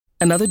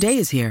Another day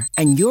is here,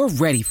 and you're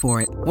ready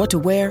for it. What to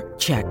wear?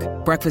 Check.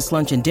 Breakfast,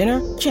 lunch, and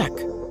dinner? Check.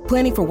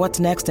 Planning for what's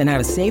next and how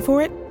to save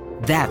for it?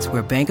 That's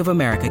where Bank of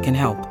America can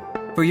help.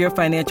 For your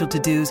financial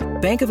to-dos,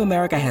 Bank of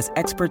America has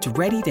experts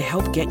ready to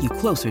help get you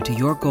closer to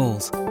your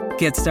goals.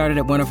 Get started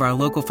at one of our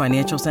local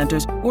financial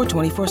centers or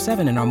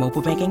 24/7 in our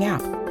mobile banking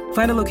app.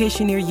 Find a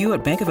location near you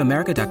at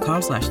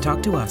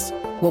bankofamerica.com/talktous.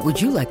 What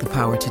would you like the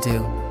power to do?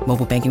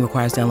 Mobile banking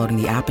requires downloading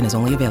the app and is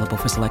only available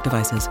for select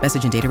devices.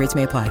 Message and data rates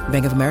may apply.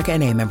 Bank of America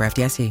N.A., member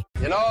FDIC.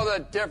 You know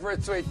the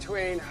difference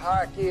between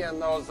hockey and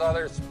those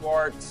other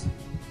sports?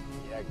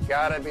 You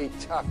gotta be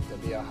tough to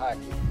be a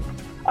hockey.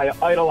 I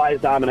idolize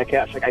Dominik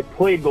Hasek. I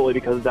played goalie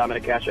because of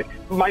Dominik Hasek.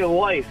 My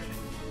life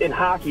in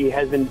hockey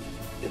has been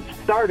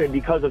started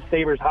because of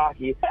Sabres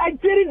hockey. I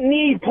didn't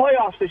need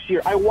playoffs this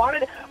year. I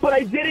wanted it, but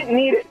I didn't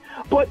need it.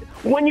 But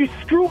when you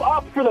screw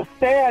up for the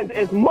fans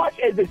as much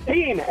as this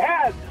team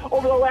has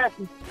over the last,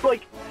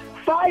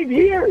 5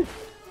 years,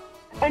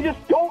 and just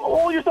don't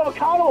hold yourself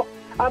accountable,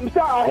 I'm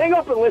sorry. I'll hang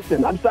up and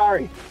listen. I'm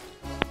sorry.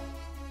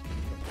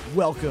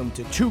 Welcome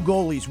to Two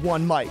Goalies,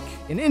 One Mic,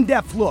 an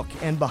in-depth look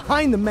and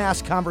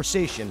behind-the-mask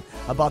conversation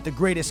about the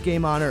greatest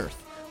game on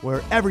earth,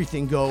 where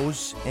everything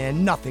goes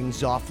and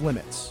nothing's off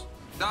limits.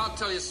 Now I'll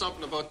tell you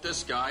something about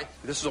this guy.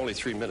 This is only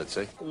 3 minutes,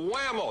 eh?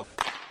 Whammo!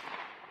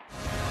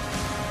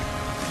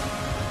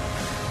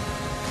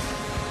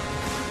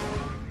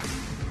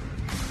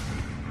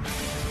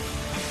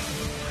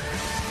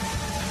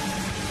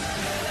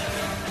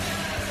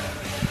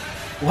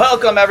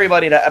 Welcome,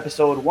 everybody, to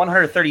episode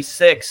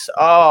 136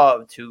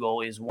 of Two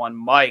Goalies, One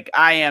Mic.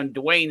 I am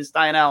Dwayne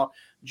Steinel,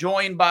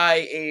 joined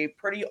by a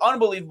pretty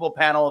unbelievable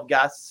panel of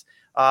guests.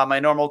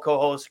 My normal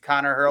co-host,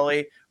 Connor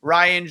Hurley,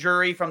 Ryan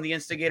Jury from the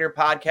Instigator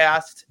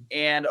podcast,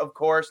 and, of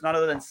course, none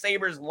other than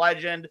Sabres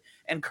legend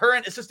and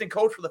current assistant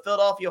coach for the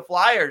Philadelphia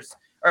Flyers.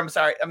 Or, I'm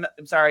sorry,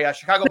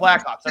 Chicago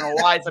Blackhawks. I don't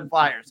know why I said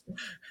Flyers.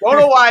 Don't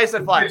know why I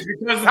said Flyers. It's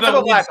because Chicago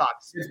of the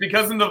Blackhawks. It's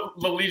because of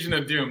the Legion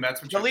of Doom.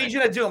 That's what the you're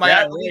Legion thinking. of Doom. I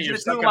got the Legion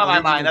of Doom on my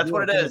mind. That's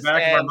what it is.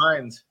 Back of our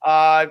minds.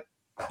 A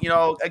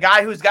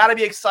guy who's got to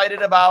be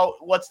excited about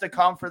what's to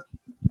come for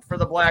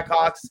the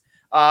Blackhawks.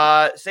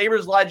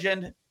 Sabres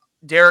legend,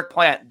 Derek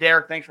Plante.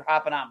 Derek, thanks for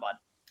hopping on, bud.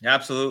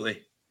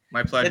 Absolutely.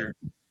 My pleasure.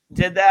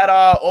 Did that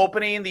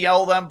opening, the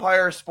Old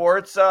Empire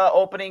Sports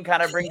opening,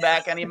 kind of bring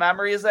back any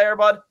memories there,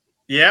 bud?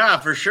 Yeah,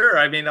 for sure.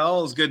 I mean,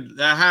 all is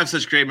good. I have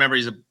such great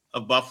memories of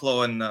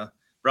Buffalo and the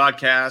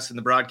broadcast and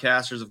the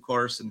broadcasters, of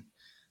course. And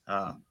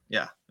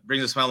it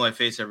brings a smile on my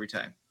face every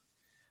time.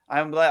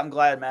 I'm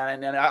glad,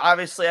 man. And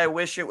obviously I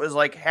wish it was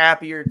like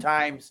happier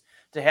times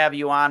to have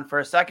you on for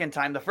a second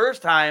time. The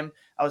first time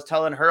I was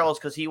telling Hurls,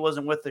 because he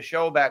wasn't with the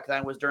show back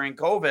then, was during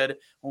COVID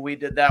when we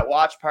did that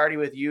watch party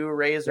with you,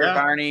 Razor,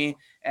 Barney,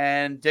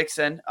 and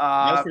Dixon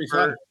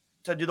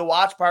to do the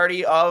watch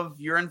party of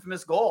your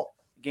infamous goal,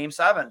 Game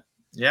 7.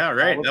 Yeah,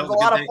 right. That was a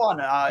lot of fun.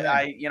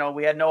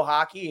 We had no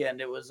hockey, and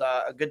it was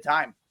a good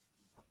time.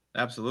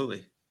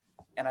 Absolutely.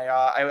 And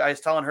I was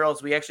telling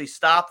Hurls, we actually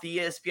stopped the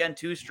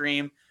ESPN2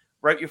 stream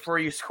right before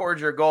you scored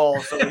your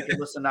goal so we could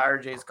listen to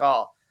RJ's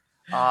call.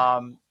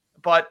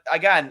 But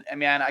again,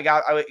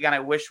 I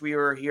wish we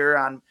were here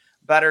on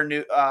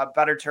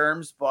better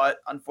terms, but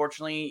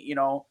unfortunately,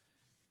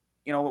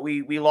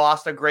 we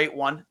lost a great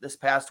one this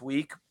past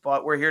week,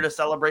 but we're here to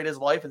celebrate his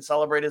life and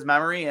celebrate his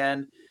memory.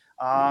 And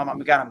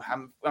I'm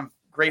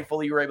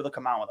grateful you were able to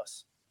come on with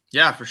us.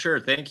 Yeah, for sure.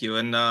 Thank you.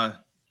 And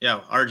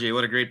RJ,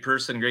 what a great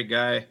person, great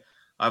guy.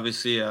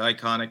 Obviously, an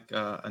iconic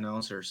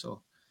announcer.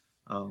 So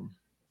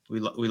we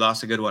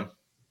lost a good one.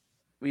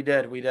 We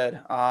did.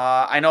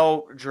 I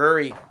know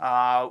Jury,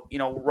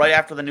 right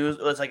after the news,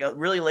 it was like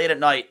really late at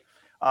night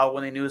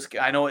when the news,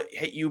 I know it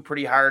hit you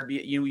pretty hard,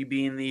 you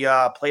being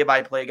the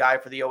play-by-play guy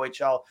for the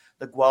OHL,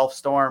 the Guelph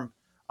Storm,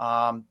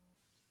 up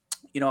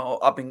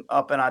in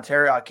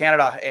Ontario,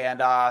 Canada.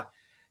 And, I'll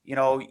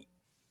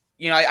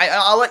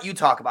let you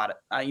talk about it.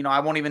 I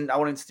won't even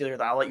steal your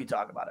thought. I'll let you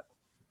talk about it.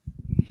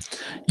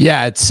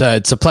 Yeah, it's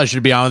a pleasure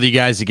to be on with you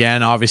guys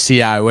again.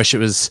 Obviously, I wish it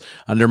was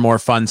under more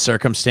fun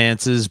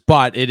circumstances,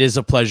 but it is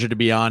a pleasure to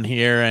be on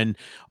here and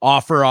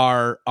offer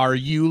our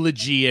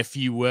eulogy, if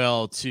you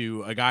will,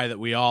 to a guy that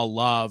we all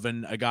love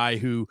and a guy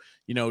who,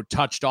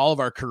 touched all of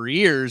our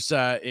careers,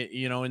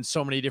 in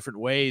so many different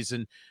ways.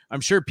 And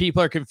I'm sure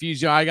people are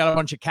confused. I got a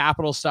bunch of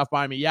Capital stuff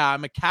behind me. Yeah,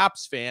 I'm a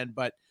Caps fan,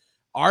 but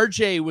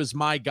RJ was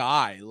my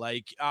guy.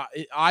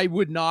 I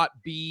would not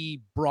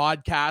be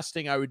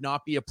broadcasting. I would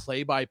not be a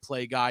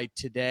play-by-play guy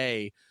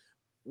today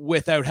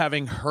without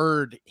having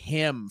heard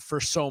him for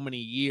so many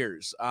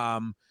years.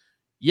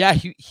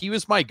 He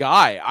was my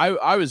guy.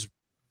 I was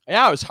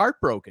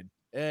heartbroken.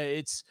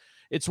 It's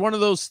one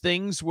of those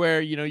things where,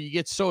 you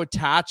get so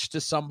attached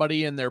to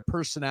somebody and their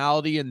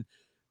personality and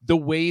the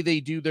way they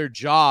do their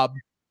job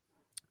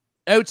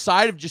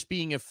outside of just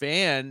being a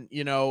fan.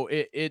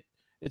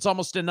 It's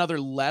almost another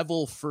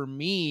level for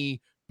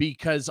me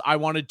because I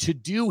wanted to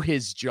do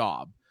his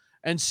job.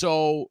 And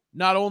so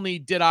not only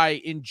did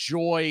I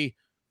enjoy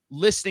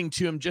listening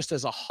to him just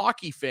as a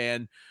hockey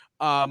fan,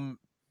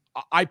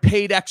 I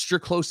paid extra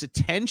close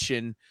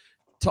attention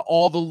to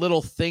all the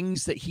little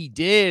things that he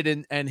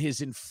did and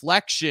his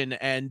inflection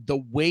and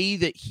the way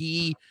that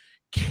he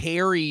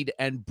carried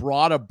and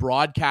brought a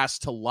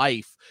broadcast to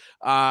life.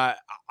 I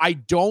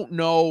don't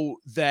know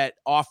that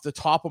off the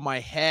top of my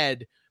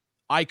head,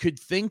 I could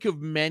think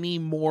of many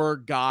more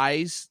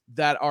guys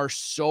that are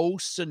so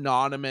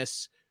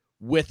synonymous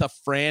with a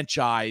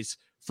franchise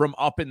from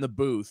up in the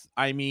booth.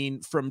 I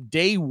mean, from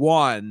day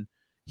one,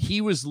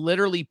 he was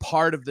literally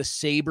part of the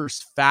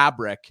Sabres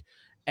fabric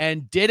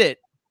and did it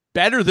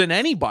better than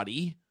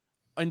anybody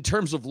in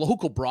terms of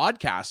local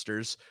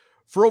broadcasters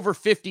for over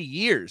 50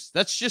 years.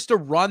 That's just a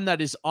run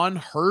that is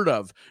unheard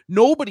of.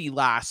 Nobody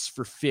lasts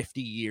for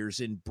 50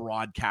 years in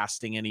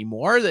broadcasting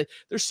anymore.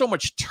 There's so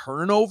much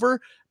turnover,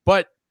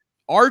 but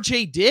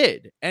RJ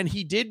did, and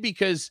he did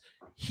because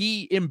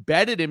he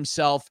embedded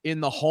himself in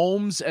the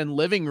homes and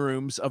living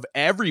rooms of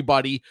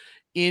everybody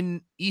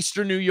in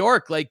Eastern New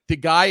York. Like, the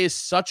guy is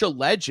such a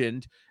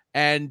legend.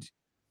 And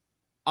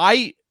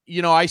I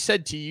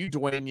said to you,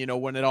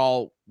 Dwayne, when it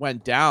all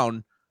went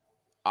down,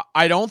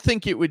 I don't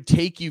think it would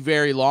take you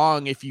very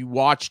long if you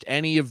watched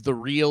any of the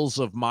reels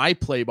of my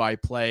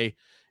play-by-play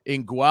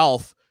in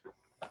Guelph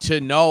to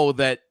know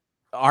that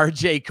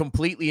RJ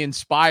completely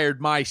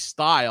inspired my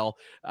style.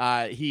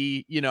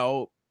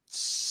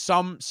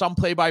 Some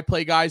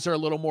play-by-play guys are a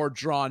little more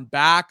drawn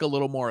back, a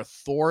little more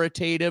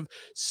authoritative.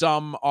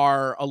 Some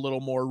are a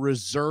little more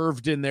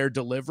reserved in their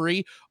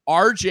delivery.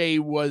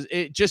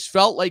 It just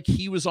felt like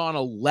he was on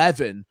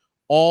 11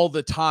 all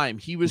the time.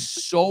 He was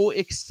so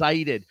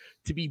excited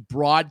to be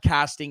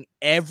broadcasting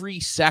every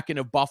second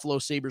of Buffalo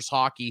Sabres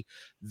hockey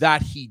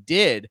that he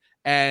did.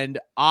 And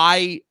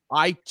I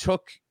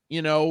took,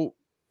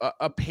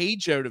 a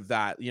page out of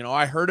that.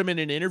 I heard him in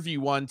an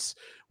interview once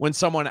when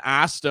someone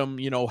asked him,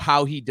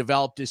 how he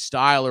developed his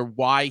style or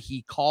why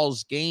he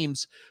called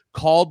games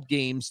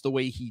the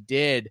way he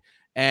did.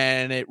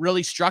 And it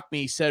really struck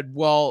me. He said,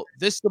 well,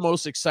 this is the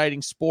most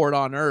exciting sport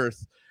on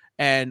earth,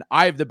 and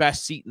I have the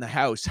best seat in the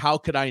house. How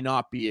could I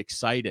not be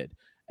excited?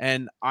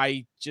 And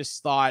I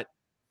just thought,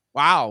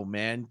 wow,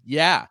 man.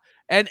 Yeah.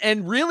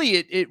 And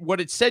really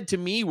what it said to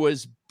me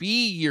was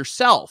be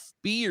yourself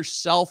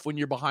when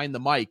you're behind the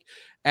mic.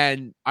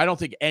 And I don't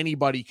think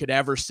anybody could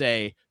ever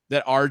say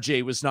that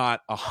RJ was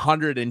not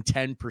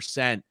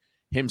 110%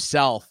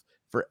 himself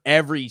for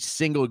every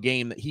single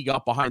game that he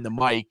got behind the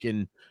mic.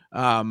 And,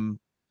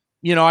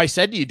 I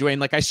said to you, Dwayne,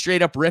 like, I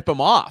straight up rip him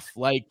off.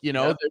 Like,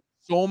 there's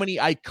so many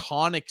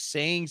iconic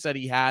sayings that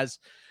he has,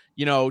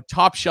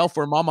 top shelf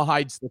where mama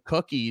hides the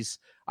cookies.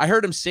 I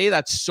heard him say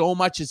that so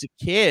much as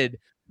a kid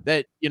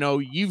that,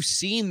 you've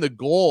seen the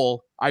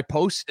goal. I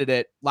posted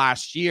it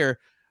last year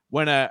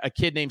when a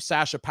kid named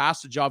Sasha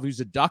Pastajov, who's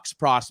a Ducks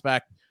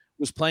prospect,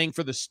 was playing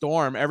for the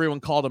Storm.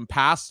 Everyone called him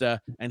Pasta,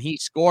 and he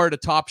scored a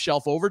top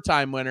shelf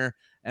overtime winner.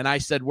 And I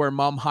said, where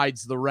mom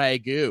hides the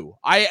ragu.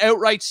 I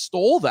outright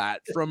stole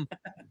that from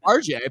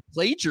RJ. I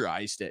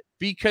plagiarized it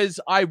because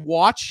I've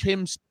watched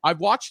him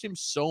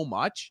so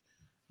much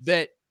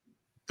that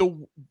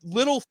the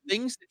little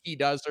things that he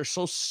does are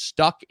so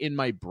stuck in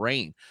my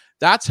brain.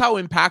 That's how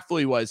impactful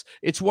he was.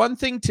 It's one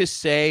thing to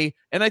say,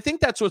 and I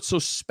think that's what's so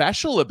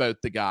special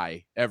about the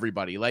guy,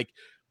 everybody. Like,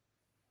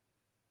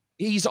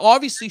 he's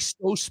obviously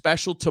so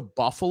special to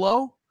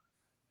Buffalo,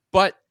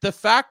 but the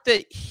fact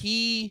that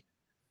he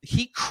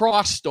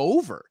crossed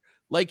over,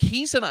 like,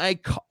 he's an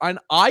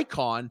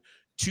icon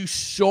to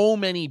so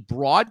many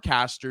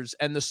broadcasters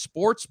and the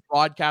sports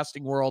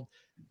broadcasting world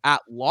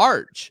at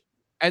large.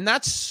 And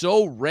that's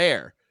so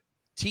rare.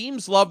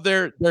 Teams love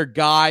their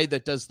guy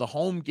that does the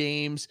home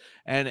games,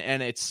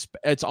 and it's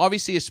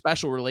obviously a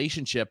special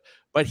relationship,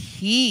 but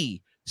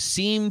he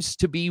seems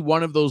to be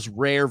one of those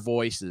rare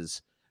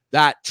voices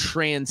that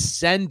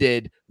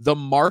transcended the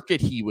market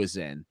he was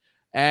in.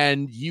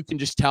 And you can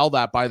just tell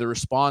that by the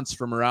response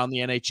from around the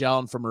NHL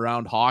and from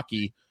around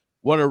hockey.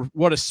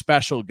 What a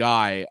special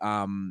guy,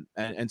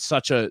 and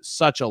such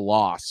a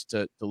loss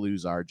to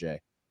lose RJ.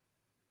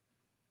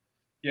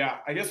 Yeah,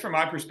 I guess from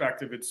my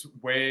perspective, it's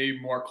way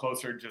more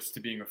closer just to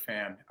being a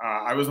fan.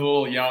 I was a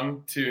little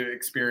young to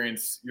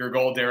experience your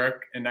goal,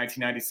 Derek, in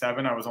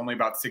 1997. I was only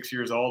about 6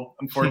 years old,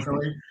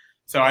 unfortunately.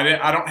 So I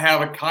don't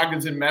have a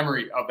cognizant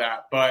memory of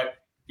that. But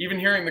even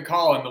hearing the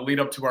call and the lead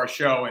up to our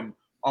show and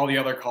all the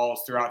other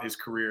calls throughout his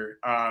career,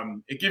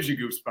 it gives you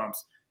goosebumps.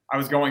 I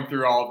was going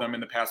through all of them in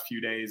the past few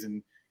days,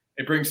 and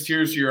it brings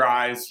tears to your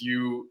eyes.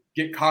 You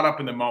get caught up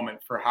in the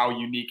moment for how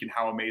unique and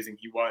how amazing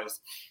he was.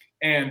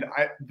 And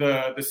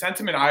the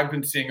sentiment I've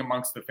been seeing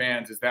amongst the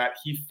fans is that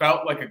he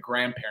felt like a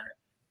grandparent.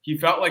 He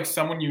felt like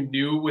someone you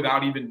knew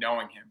without even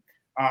knowing him.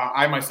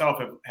 I myself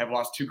have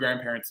lost 2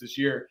 grandparents this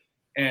year,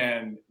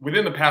 and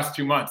within the past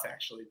 2 months,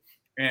 actually.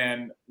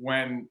 And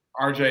when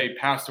RJ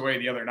passed away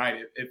the other night,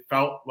 it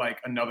felt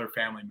like another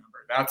family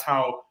member. That's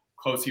how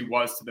close he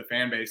was to the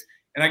fan base.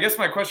 And I guess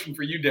my question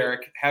for you,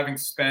 Derek, having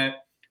spent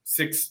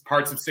 6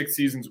 parts of 6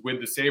 seasons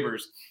with the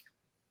Sabres,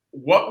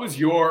 what was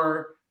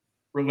your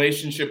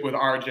relationship with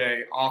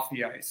RJ off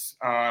the ice?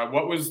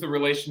 What was the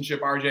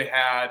relationship RJ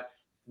had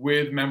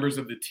with members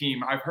of the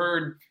team? I've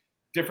heard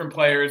different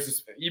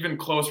players, even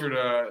closer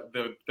to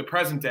the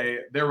present day,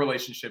 their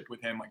relationship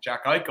with him, like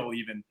Jack Eichel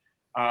even,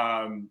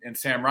 and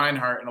Sam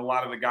Reinhart and a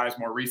lot of the guys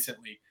more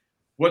recently.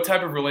 What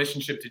type of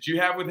relationship did you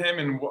have with him,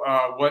 and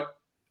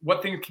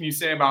what things can you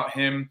say about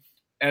him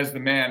as the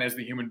man, as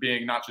the human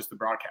being, not just the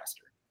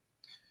broadcaster?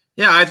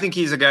 Yeah, I think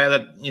he's a guy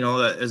that,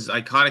 that as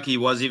iconic he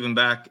was even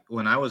back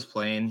when I was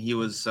playing, he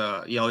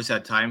always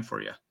had time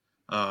for you.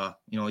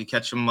 You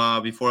catch him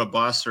before a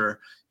bus, or,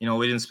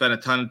 we didn't spend a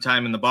ton of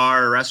time in the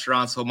bar or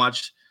restaurant so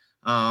much.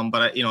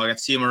 But I got to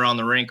see him around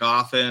the rink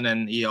often,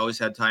 and he always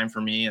had time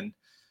for me.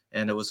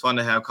 And it was fun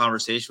to have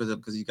conversation with him,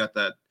 because he got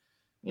that,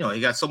 he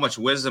got so much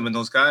wisdom, and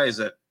those guys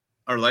that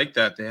are like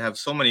that, they have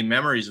so many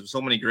memories of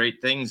so many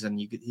great things. And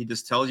he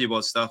just tells you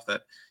about stuff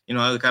that,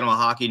 I was kind of a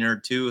hockey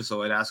nerd too.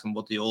 So I'd ask him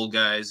about the old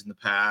guys in the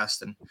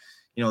past, and,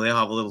 they'll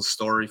have a little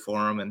story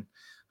for him. And,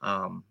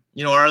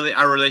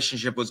 our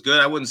relationship was good.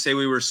 I wouldn't say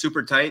we were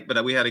super tight,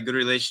 but we had a good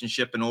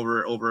relationship. And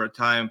over a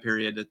time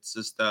period, it's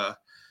just,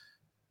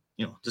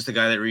 just a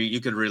guy that you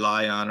could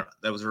rely on,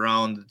 that was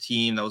around the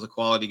team, that was a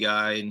quality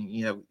guy, and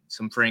you have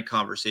some frank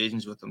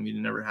conversations with him.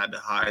 You never had to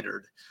hide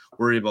or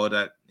worry about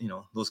that,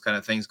 those kind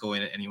of things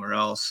going anywhere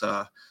else.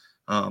 A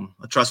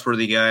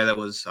trustworthy guy that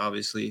was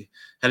obviously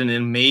had an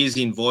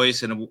amazing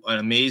voice and an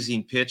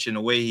amazing pitch, and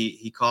the way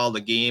he called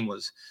the game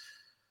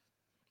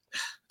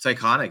it's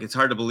iconic. It's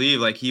hard to believe.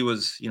 Like, he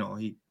was,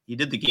 he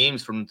did the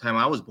games from the time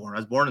I was born. I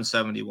was born in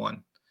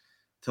 71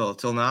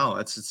 till now.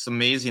 It's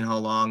amazing how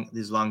long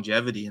his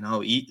longevity, and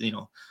how, I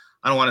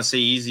don't want to say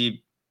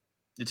easy.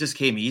 It just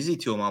came easy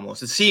to him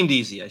almost. It seemed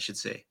easy, I should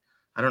say.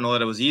 I don't know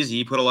that it was easy.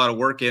 He put a lot of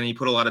work in. He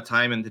put a lot of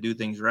time in to do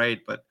things right,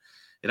 but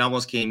it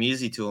almost came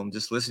easy to him.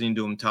 Just listening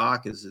to him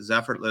talk is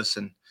effortless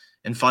and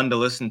fun to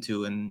listen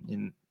to.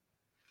 And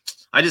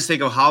I just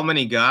think of how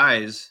many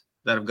guys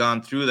that have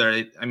gone through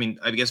there. I mean,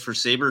 I guess for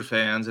Sabres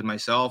fans and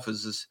myself,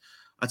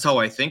 that's how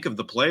I think of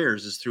the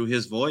players, is through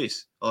his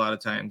voice a lot of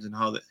times, and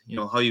how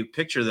how you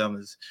picture them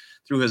is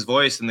through his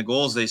voice and the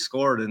goals they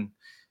scored. And,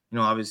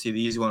 obviously the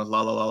easy one is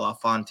La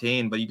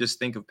Fontaine, but you just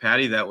think of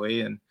Patty that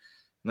way. And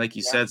like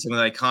you said, some of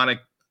the iconic,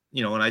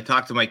 when I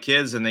talk to my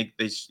kids and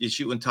they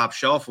shoot in Top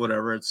Shelf,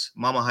 whatever, it's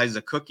Mama hides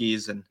the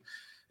cookies, and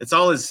it's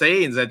all his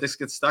sayings that just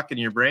get stuck in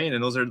your brain.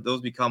 And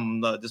those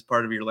become just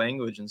part of your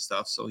language and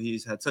stuff. So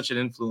he's had such an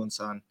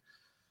influence on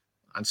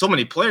so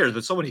many players,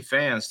 but so many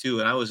fans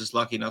too. And I was just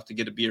lucky enough to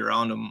get to be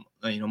around him,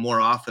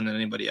 more often than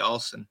anybody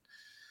else. And,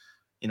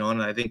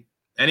 and I think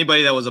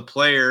anybody that was a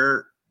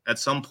player at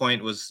some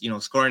point was,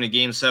 scoring a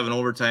Game 7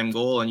 overtime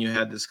goal, and you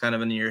had this kind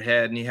of in your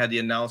head, and you had the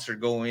announcer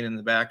going in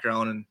the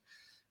background.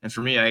 And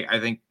for me, I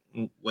think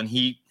when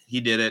he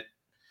did it,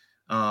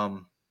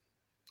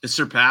 it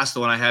surpassed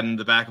the one I had in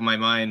the back of my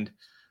mind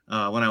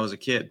when I was a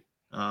kid.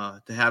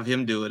 To have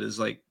him do it is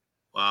like,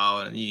 wow.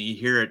 And you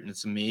hear it, and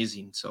it's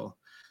amazing. So,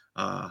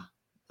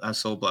 I'm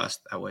so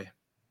blessed that way.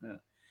 Yeah.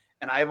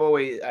 And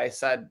I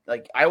said,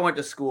 like, I went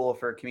to school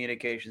for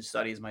communication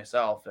studies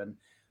myself. And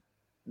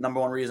number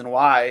one reason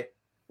why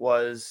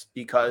was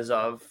because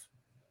of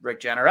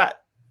Rick Jeanneret.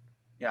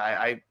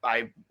 Yeah.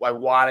 I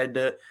wanted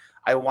to,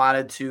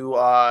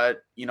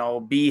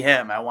 be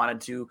him. I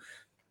wanted to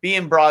be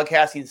in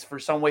broadcasting for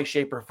some way,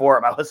 shape, or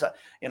form. I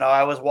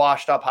was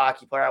washed up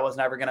hockey player. I was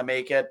never going to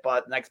make it,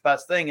 but the next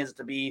best thing is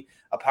to be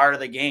a part of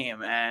the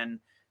game. And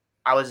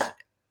I was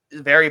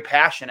very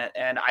passionate,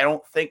 and I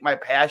don't think my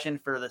passion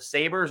for the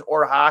Sabres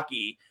or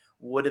hockey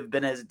would have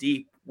been as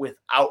deep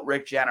without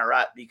Rick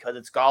Jeanneret, because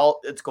it's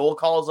goal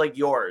calls like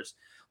yours.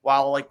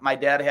 While, like, my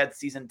dad had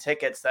season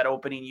tickets that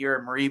opening year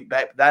in Marie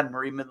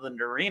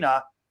Midland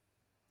Arena,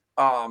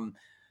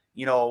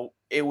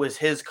 it was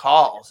his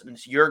calls, and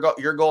it's your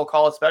goal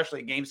call,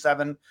 especially Game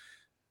 7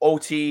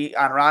 OT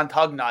on Ron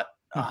Tugnut.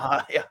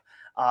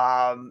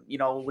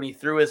 When he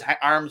threw his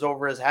arms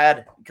over his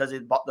head because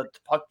the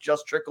puck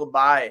just trickled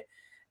by.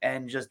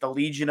 And just the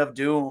Legion of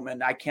Doom.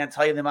 And I can't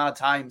tell you the amount of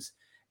times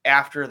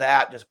after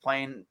that, just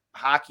playing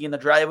hockey in the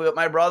driveway with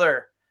my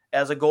brother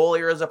as a goalie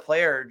or as a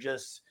player,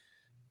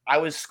 I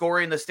was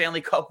scoring the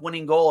Stanley Cup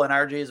winning goal in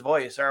RJ's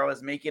voice, or I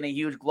was making a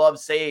huge glove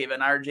save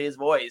in RJ's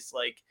voice.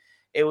 Like,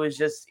 it was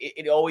just,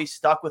 it always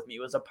stuck with me.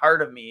 It was a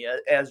part of me.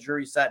 As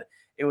Drury said,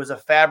 it was a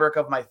fabric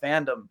of my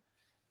fandom.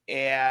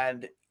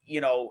 And,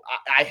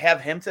 I have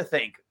him to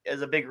thank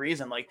as a big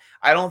reason. Like,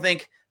 I don't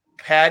think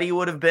Patty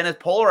would have been as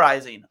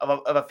polarizing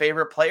of a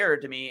favorite player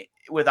to me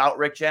without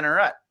Rick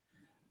Jeanneret.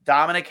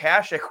 Dominic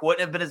Hasek wouldn't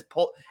have been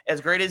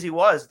as great as he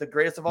was, the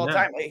greatest of all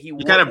time.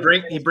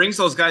 He brings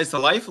those guys to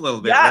life a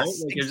little bit, yes, right?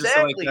 Like,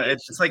 exactly.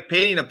 It's like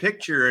painting a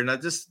picture, and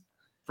it just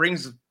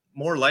brings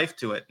more life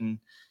to it. And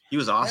he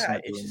was awesome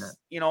at doing that.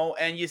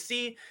 And you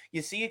see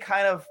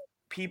kind of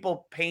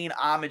people paying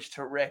homage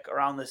to Rick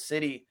around the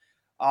city,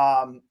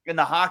 in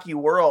the hockey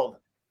world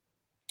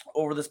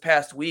over this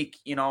past week,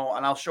 and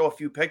I'll show a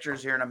few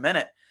pictures here in a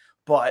minute,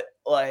 but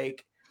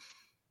like,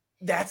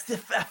 that's the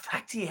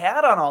effect he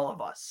had on all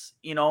of us.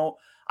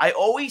 I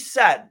always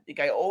said,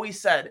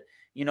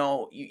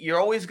 you're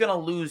always going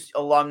to lose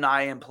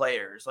alumni and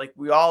players. Like,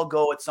 we all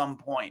go at some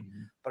point.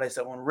 But I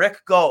said, when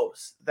Rick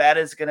goes, that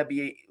is going to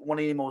be one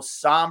of the most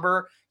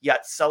somber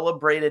yet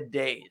celebrated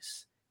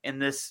days in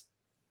this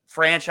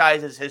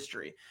franchise's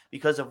history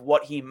because of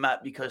what he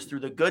meant. Because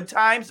through the good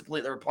times,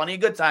 there were plenty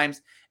of good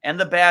times, and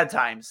the bad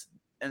times,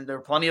 and there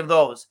were plenty of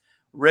those,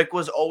 Rick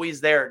was always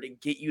there to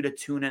get you to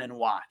tune in and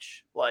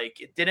watch.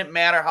 Like, it didn't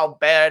matter how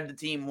bad the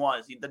team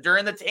was.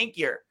 During the tank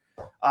year,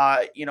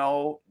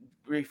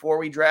 before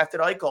we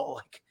drafted Eichel,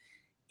 like,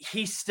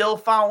 he still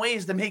found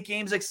ways to make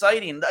games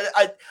exciting.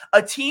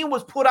 A team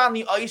was put on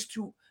the ice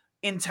to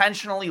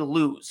intentionally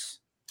lose.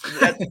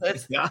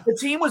 The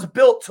team was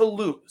built to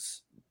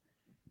lose,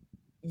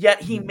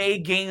 yet he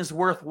made games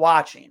worth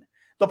watching.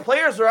 The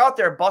players are out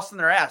there busting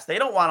their ass. They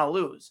don't want to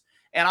lose.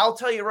 And I'll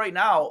tell you right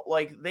now,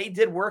 like, they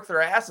did work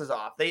their asses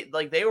off.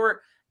 They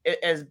were,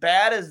 as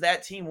bad as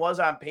that team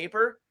was on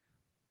paper,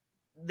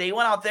 they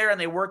went out there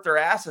and they worked their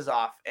asses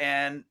off.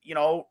 And,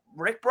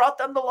 Rick brought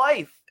them to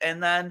life.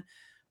 And then,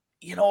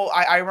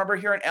 I remember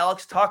hearing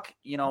Alex Tuck,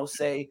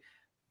 say,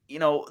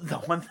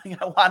 the one thing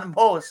I want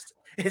most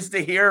is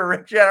to hear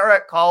Rick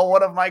Jenneret call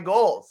one of my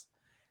goals.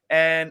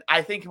 And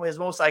I think his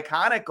most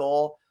iconic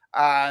goal,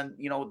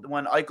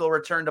 when Eichel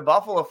returned to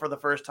Buffalo for the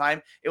first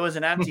time, it was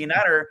an empty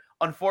netter.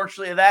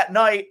 Unfortunately, that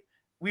night,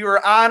 we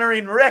were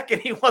honoring Rick and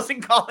he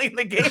wasn't calling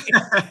the game.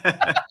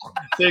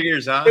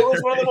 Figures, huh? It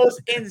was one of the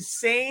most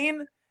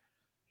insane,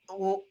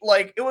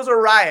 like, it was a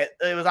riot.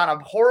 It was on a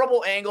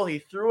horrible angle. He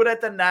threw it at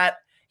the net.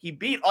 He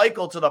beat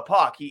Eichel to the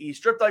puck. He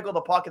stripped Eichel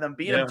the puck and then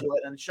beat him to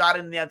it and shot it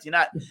in the empty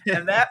net.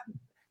 And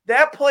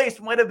that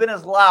place might have been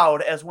as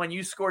loud as when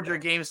you scored your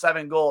Game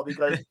 7 goal,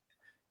 because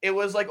it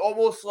was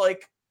almost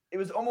like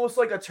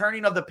a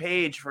turning of the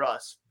page for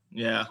us.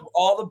 Yeah.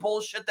 All the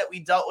bullshit that we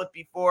dealt with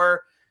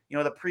before,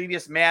 the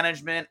previous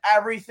management,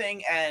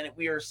 everything. And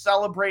we were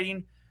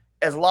celebrating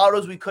as loud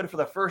as we could for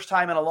the first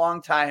time in a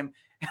long time.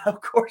 And of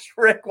course,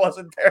 Rick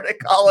wasn't there to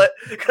call it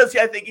because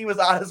I think he was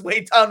on his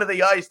way down to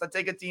the ice to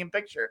take a team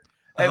picture.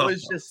 It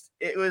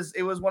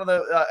was one of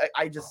the,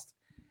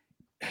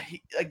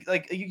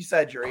 like you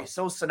said, Jerry,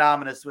 so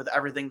synonymous with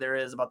everything there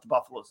is about the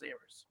Buffalo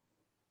Sabres.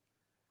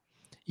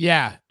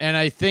 Yeah. And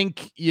I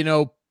think,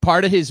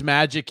 part of his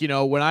magic,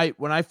 when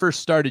I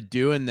first started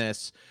doing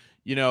this,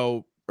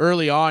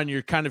 early on,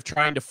 you're kind of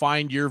trying to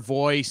find your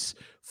voice,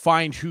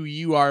 find who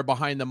you are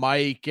behind the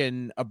mic.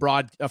 And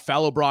a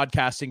fellow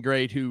broadcasting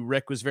great who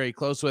Rick was very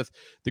close with,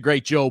 the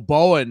great Joe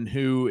Bowen,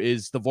 who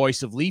is the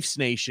voice of Leafs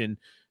Nation,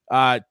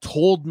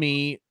 told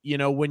me,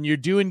 when you're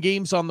doing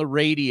games on the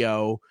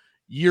radio,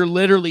 you're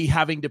literally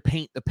having to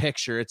paint the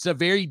picture. It's a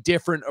very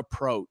different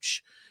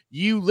approach.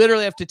 You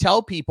literally have to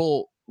tell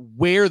people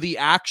where the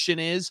action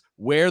is,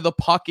 where the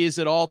puck is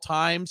at all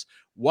times,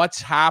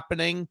 what's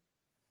happening,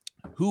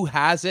 who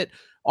has it.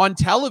 On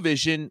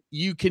television,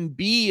 you can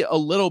be a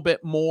little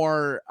bit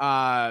more,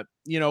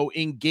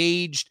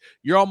 engaged.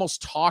 You're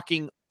almost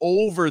talking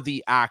over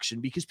the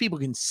action because people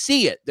can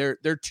see it.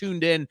 They're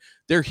tuned in.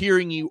 They're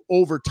hearing you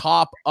over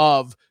top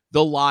of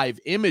the live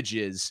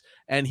images.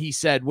 And he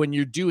said, when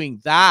you're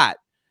doing that,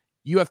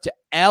 you have to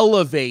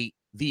elevate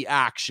the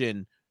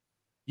action,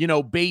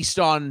 based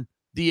on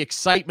the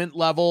excitement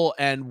level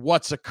and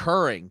what's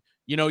occurring.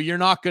 You're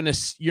not going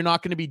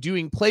to be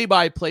doing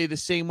play-by-play the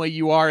same way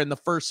you are in the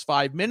first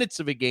 5 minutes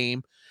of a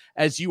game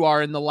as you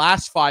are in the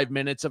last 5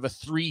 minutes of a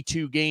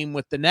 3-2 game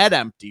with the net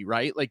empty,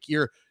 right? Like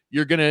you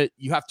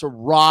have to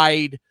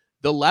ride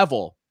the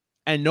level,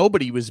 and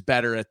nobody was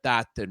better at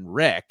that than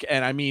Rick.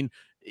 And I mean,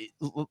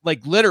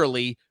 like,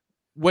 literally,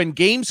 when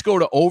games go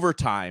to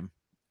overtime,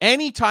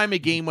 anytime a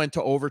game went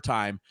to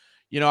overtime,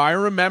 I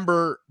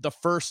remember the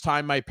first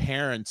time my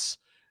parents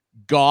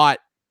got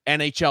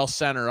NHL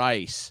center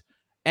ice,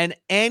 and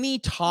any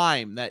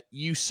time that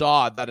you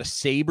saw that a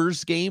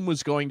Sabres game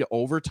was going to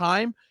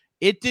overtime,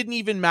 it didn't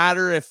even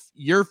matter if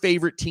your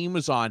favorite team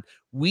was on.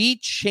 We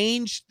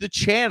changed the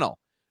channel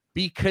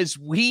because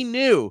we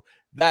knew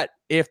that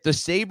if the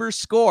Sabres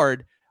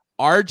scored,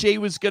 RJ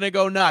was going to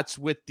go nuts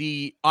with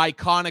the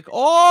iconic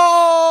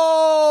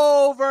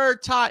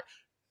overtime.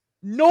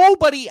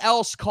 Nobody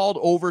else called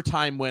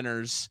overtime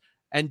winners.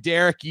 And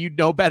Derek, you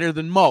know better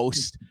than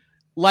most,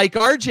 like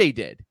RJ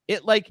did.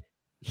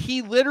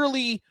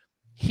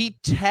 He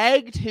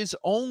tagged his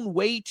own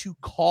way to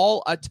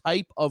call a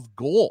type of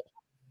goal.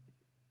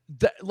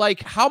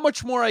 How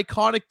much more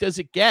iconic does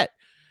it get?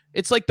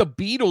 It's like the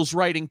Beatles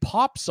writing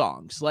pop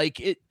songs.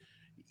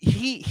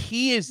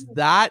 He is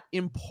that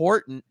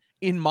important,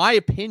 in my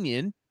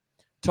opinion,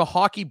 to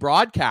hockey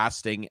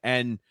broadcasting.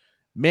 And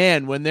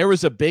man, when there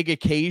was a big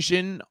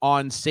occasion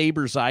on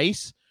Sabres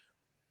ice,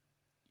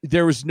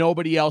 there was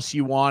nobody else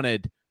you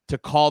wanted to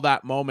call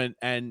that moment.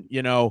 And,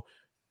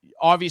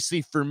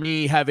 obviously for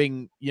me,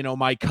 having,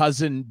 my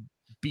cousin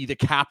be the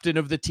captain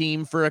of the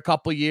team for a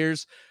couple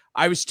years,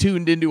 I was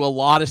tuned into a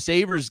lot of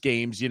Sabres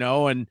games,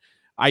 and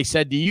I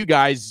said to you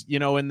guys,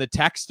 in the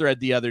text thread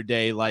the other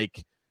day,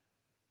 like,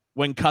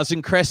 when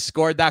cousin Chris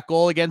scored that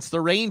goal against the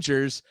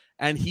Rangers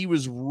and he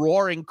was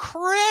roaring,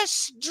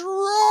 Chris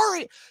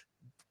Drury,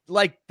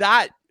 like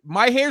that,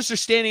 my hairs are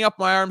standing up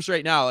my arms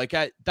right now. Like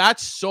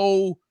that's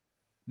so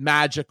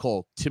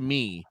magical to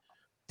me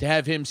to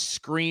have him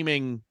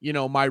screaming,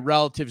 my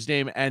relative's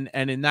name. And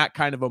in that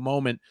kind of a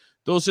moment,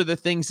 those are the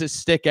things that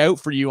stick out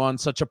for you on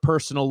such a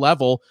personal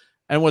level.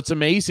 And what's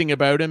amazing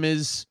about him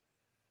is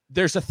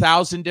there's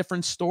 1,000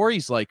 different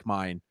stories like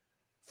mine,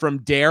 from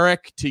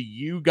Derek to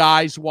you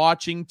guys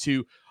watching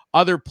to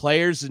other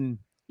players. And,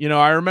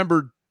 I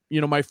remember,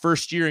 my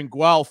first year in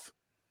Guelph,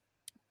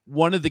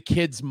 one of the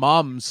kids'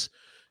 mums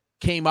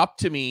came up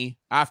to me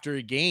after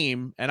a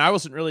game, and I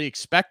wasn't really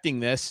expecting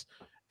this,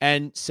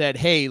 and said,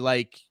 "Hey,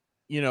 I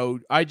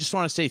just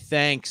want to say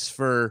thanks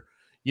for,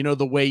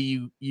 the way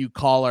you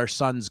call our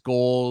son's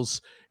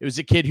goals." It was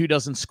a kid who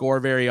doesn't score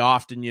very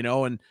often,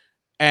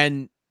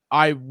 and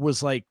I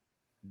was like,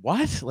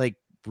 "What? Like,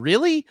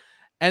 really?"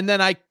 And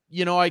then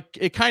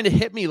it kind of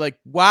hit me like,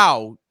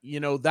 wow,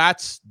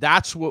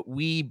 that's what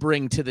we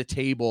bring to the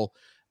table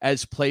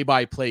as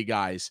play-by-play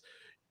guys.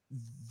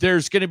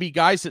 There's going to be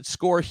guys that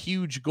score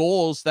huge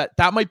goals that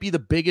might be the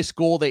biggest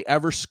goal they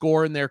ever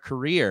score in their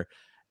career.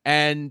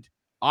 And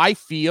I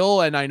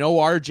feel, and I know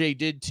RJ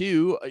did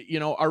too,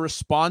 a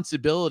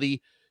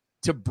responsibility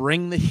to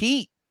bring the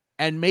heat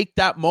and make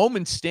that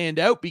moment stand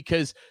out,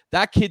 because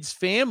that kid's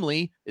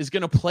family is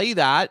going to play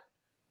that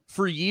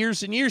for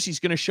years and years. He's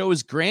going to show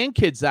his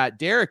grandkids that.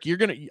 Derek,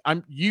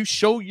 you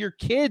show your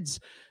kids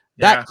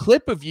that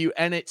clip of you,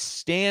 and it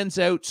stands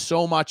out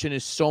so much and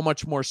is so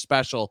much more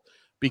special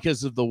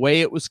because of the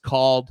way it was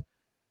called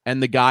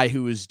and the guy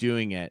who was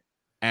doing it.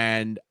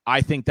 And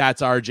I think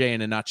that's RJ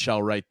in a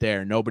nutshell right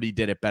there. Nobody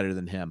did it better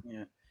than him.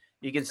 Yeah.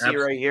 You can see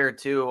right here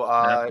too,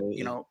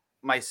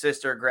 my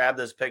sister grabbed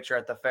this picture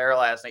at the fair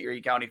last night,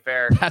 Erie County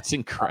Fair. That's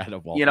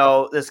incredible.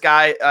 This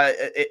guy,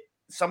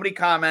 somebody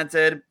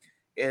commented,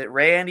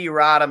 Randy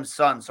Rodham's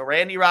son. So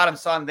Randy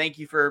Rodham's son, thank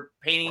you for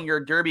painting your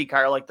derby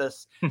car like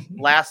this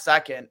last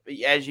second.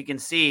 As you can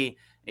see,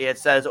 it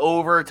says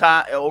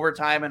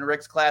overtime in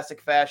Rick's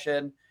classic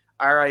fashion.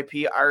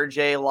 R.I.P.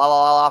 RJ, la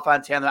la la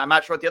Fontana. I'm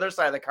not sure what the other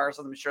side of the car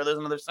says. I'm sure there's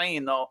another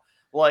saying though.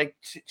 Like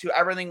to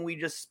everything we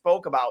just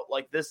spoke about,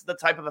 like this is the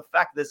type of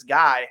effect this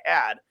guy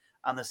had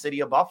on the city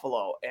of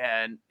Buffalo.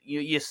 And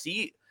you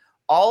see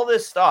all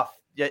this stuff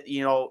that,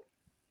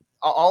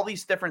 all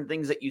these different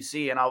things that you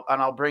see, and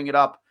I'll bring it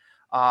up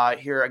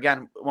here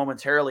again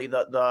momentarily.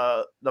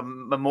 The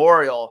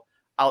memorial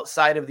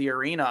outside of the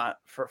arena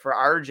for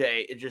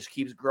RJ, it just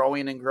keeps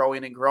growing and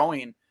growing and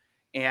growing.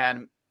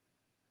 And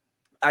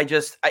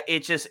it's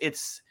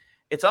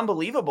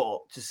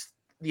unbelievable just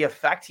the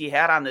effect he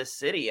had on this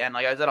city. And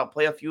like I said, I'll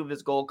play a few of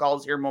his goal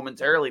calls here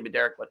momentarily, but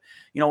Derek,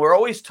 we're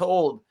always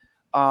told,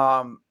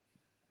 we're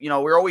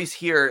always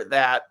hear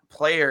that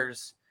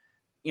players,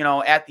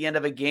 at the end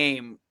of a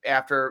game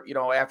after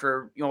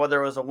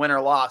whether it was a win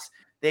or loss,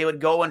 they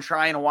would go and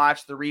try and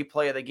watch the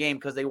replay of the game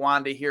because they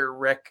wanted to hear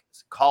Rick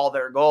call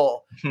their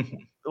goal.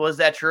 Was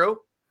that true?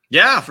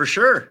 Yeah, for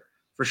sure.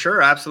 For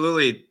sure.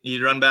 Absolutely.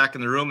 You'd run back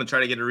in the room and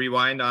try to get a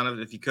rewind on it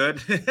if you could.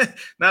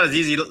 Not as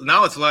easy.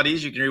 Now it's a lot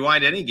easier. You can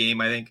rewind any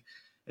game, I think,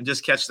 and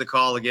just catch the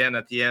call again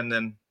at the end.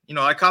 And,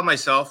 I caught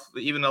myself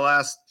even the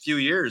last few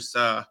years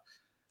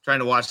trying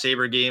to watch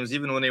Sabre games,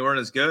 even when they weren't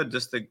as good,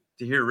 just to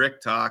hear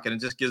Rick talk.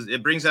 And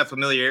it brings that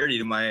familiarity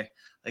to my,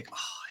 like,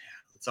 oh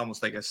yeah, it's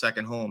almost like a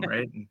second home,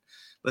 right? And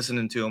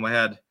listening to him, I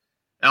had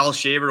Al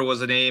Shaver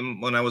was a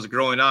name when I was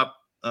growing up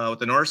with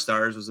the North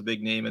Stars, was a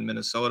big name in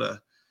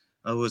Minnesota.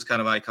 Who was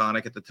kind of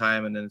iconic at the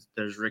time. And then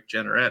there's Rick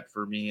Jeanneret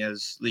for me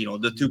as,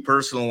 the two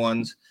personal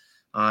ones.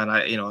 And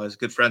I was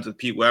good friends with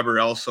Pete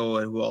Weber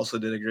also, who also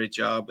did a great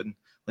job and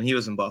when he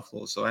was in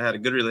Buffalo. So I had a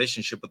good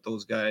relationship with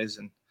those guys.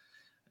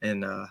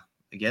 And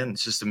again,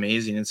 it's just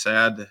amazing and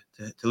sad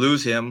to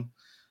lose him.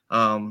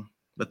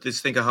 But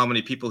just think of how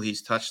many people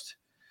he's touched,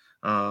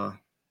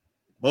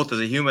 both as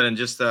a human and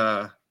just,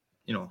 over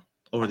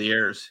the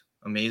years.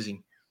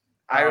 Amazing.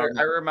 I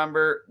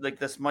remember, like,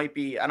 this might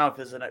be, I don't know if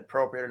it's an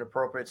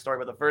appropriate story,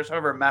 but the first time I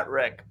ever met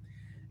Rick,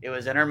 it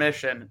was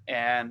intermission,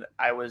 and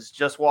I was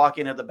just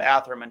walking to the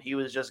bathroom, and he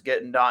was just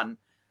getting done.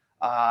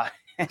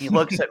 And he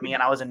looks at me,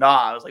 and I was in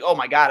awe. I was like, oh,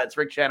 my God, it's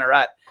Rick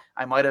Jeanneret.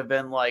 I might have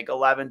been, like,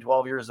 11,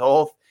 12 years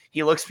old.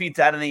 He looks me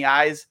dead in the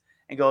eyes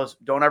and goes,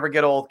 don't ever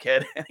get old,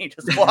 kid. And he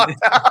just walked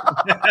out.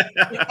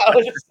 I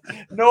was just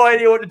no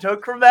idea what it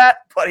took from that,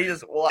 but he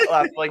just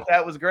left. Like,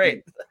 that was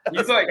great.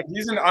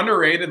 He's an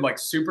underrated, like,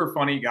 super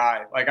funny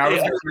guy. Like, I was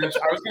going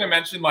to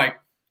mention, like,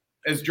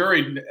 as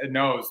Jury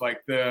knows, like,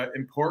 the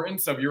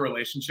importance of your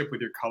relationship with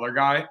your color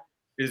guy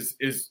is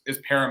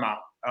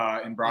paramount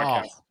in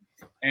broadcast.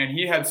 Oh. And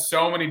he had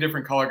so many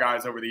different color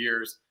guys over the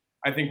years.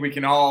 I think we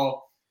can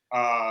all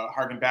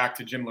harken back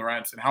to Jim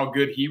Lawrence and how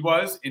good he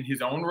was in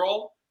his own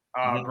role.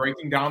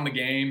 Breaking down the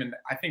game. And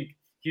I think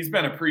he's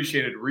been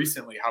appreciated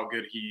recently how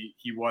good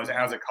he was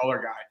as a color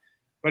guy.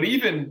 But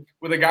even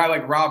with a guy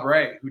like Rob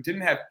Ray, who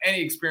didn't have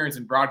any experience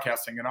in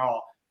broadcasting at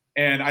all,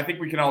 and I think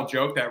we can all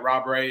joke that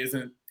Rob Ray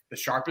isn't the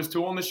sharpest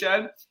tool in the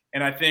shed.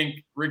 And I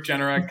think Rick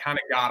Jeanneret kind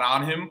of got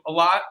on him a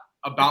lot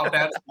about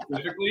that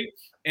specifically.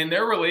 And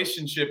their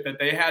relationship that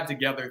they had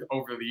together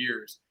over the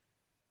years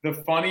the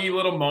funny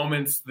little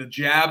moments, the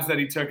jabs that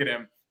he took at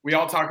him. We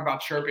all talk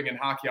about chirping in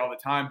hockey all the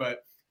time,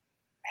 but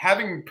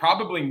having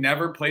probably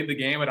never played the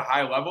game at a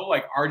high level,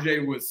 like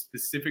RJ was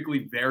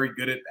specifically very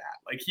good at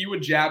that. Like he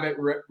would jab at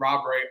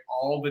Rob Ray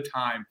all the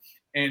time,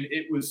 and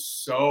it was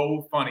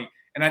so funny.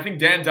 And I think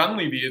Dan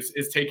Dunleavy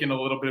is taking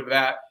a little bit of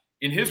that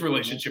in his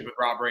relationship with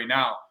Rob Ray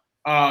now.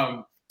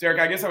 Derek,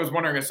 I guess I was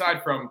wondering,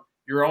 aside from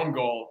your own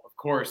goal, of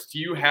course, do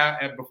you have,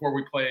 before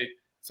we play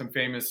some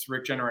famous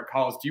Rick Jenneret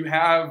calls, do you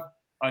have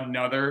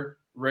another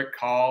Rick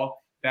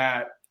call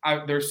that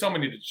there's so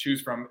many to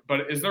choose from,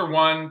 but is there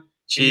one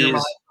in your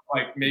mind,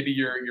 like maybe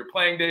your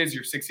playing days,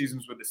 your 6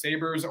 seasons with the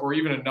Sabres, or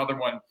even another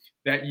one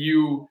that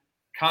you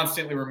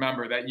constantly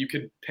remember that you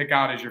could pick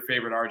out as your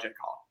favorite RJ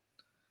call?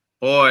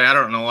 Boy, I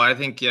don't know. I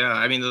think, yeah.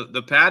 I mean,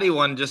 the Patty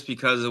one, just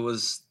because it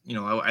was,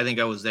 I think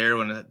I was there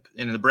and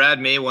the Brad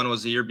May one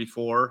was the year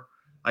before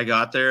I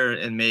got there,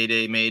 and May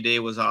Day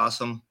was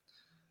awesome.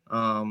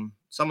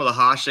 Some of the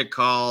Hasek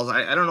calls,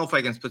 I don't know if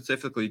I can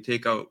specifically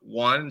take out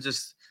one.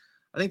 Just,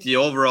 I think the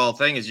overall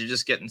thing is you're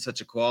just getting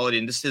such a quality,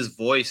 and just his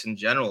voice in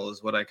general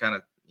is what I kind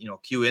of,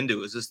 cue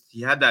into. Is just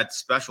he had that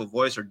special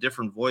voice or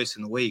different voice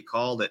in the way he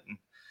called it, and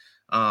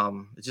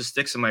it just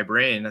sticks in my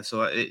brain.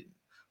 So it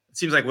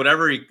seems like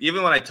whatever,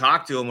 even when I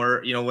talk to him,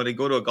 or when I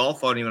go to a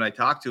golf outing, when I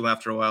talk to him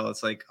after a while,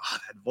 it's like, oh,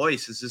 that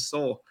voice is just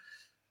so,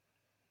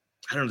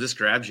 I don't know, just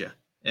grabs you.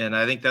 And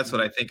I think that's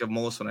what I think of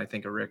most when I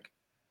think of Rick.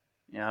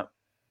 Yeah,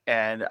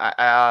 and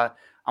I'm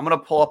gonna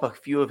pull up a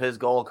few of his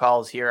goal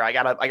calls here. I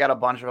got a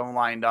bunch of them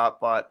lined up,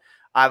 but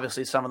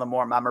obviously some of the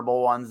more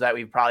memorable ones that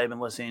we've probably been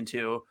listening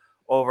to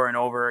over and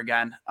over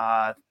again,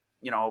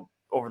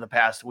 over the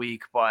past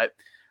week. But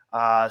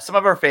some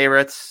of our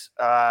favorites,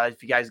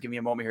 if you guys give me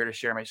a moment here to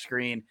share my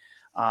screen,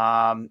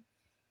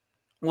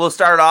 we'll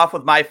start off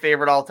with my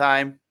favorite all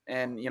time,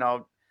 and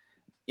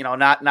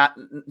not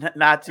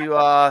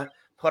to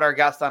put our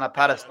guest on a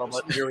pedestal,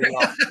 but here we go.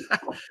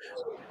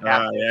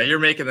 Yeah, you're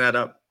making that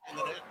up.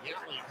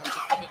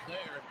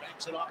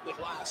 Backs it off the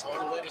glass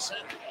all the way to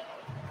center.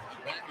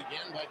 Back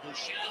again by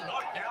Duchesne,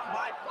 knocked down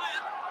by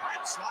Plante.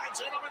 Plante slides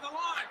in over the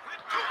line.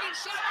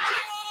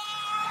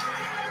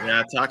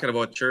 Yeah, talking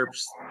about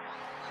chirps.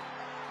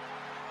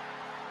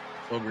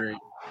 So great.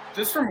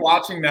 Just from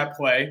watching that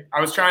play,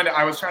 I was trying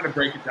to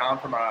break it down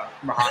from a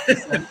hockey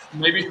sense.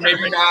 Maybe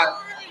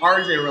not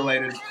RJ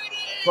related,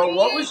 but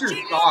what was your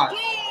thought?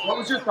 What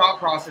was your thought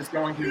process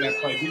going through that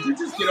play? Did you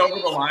just get over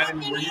the line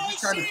and were you just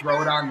trying to throw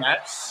it on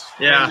net?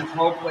 Yeah. And just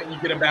hope that you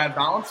get a bad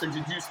bounce, or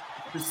did you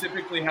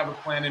specifically have a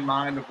plan in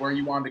mind of where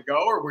you wanted to go,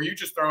 or were you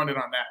just throwing it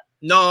on net?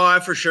 No, I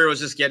for sure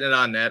was just getting it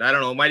on net. I don't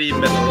know. It might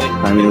even been the late.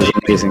 I mean, it was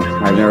amazing.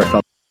 I've never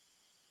felt.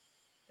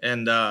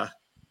 And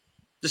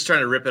just trying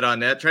to rip it on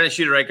net, trying to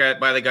shoot it right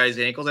by the guy's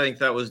ankles. I think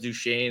that was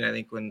Duchesne. I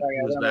think when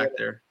he was back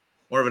there,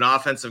 more of an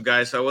offensive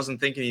guy, so I wasn't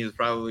thinking he was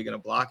probably going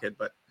to block it,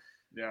 but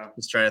yeah,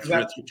 just try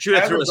to shoot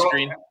it through a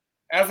screen.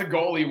 As a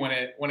goalie, when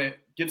it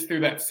gets through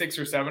that 6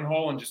 or 7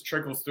 hole and just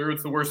trickles through,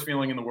 it's the worst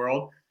feeling in the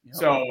world. Yep.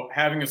 So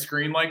having a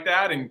screen like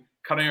that and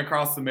cutting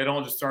across the middle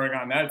and just starting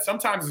on that,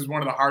 sometimes is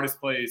one of the hardest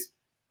plays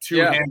to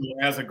handle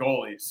as a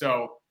goalie.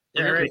 So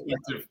yeah, right.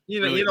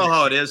 You know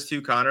how it is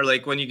too, Connor.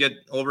 Like when you get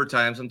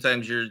overtime,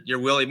 sometimes you're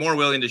more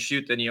willing to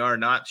shoot than you are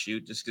not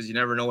shoot, just because you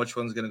never know which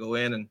one's going to go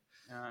in, and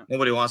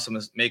nobody wants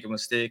to make a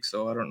mistake.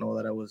 So I don't know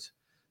that I was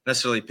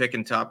necessarily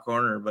picking top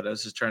corner, but I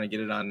was just trying to get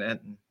it on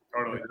net and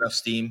get enough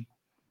steam.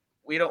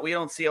 We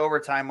don't see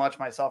overtime much,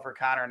 myself or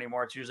Connor,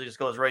 anymore. It usually just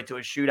goes right to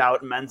a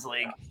shootout in men's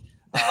league.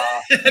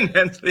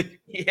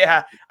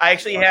 Yeah, I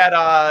actually had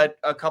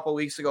a couple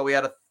weeks ago. We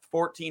had a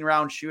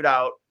 14-round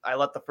shootout. I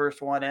let the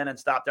first one in and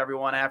stopped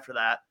everyone after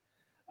that.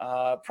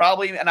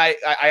 Probably, and I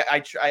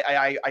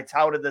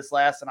touted this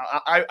last, and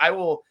I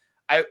will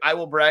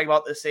brag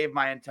about this save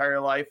my entire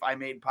life. I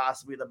made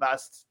possibly the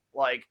best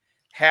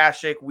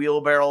Hasek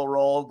wheelbarrow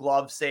roll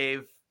glove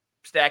save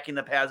stacking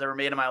the pads I ever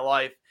made in my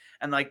life.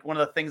 And one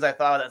of the things I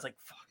thought of that's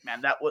fuck,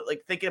 man, that was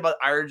thinking about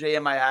RJ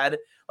in my head,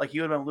 he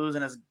would have been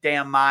losing his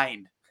damn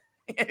mind.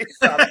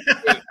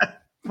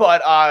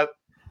 But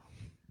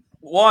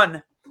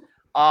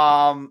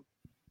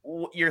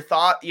your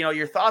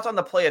thoughts on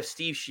the play of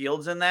Steve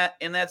Shields in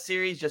that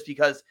series, just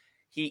because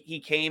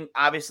he came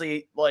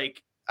obviously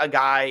a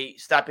guy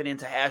stepping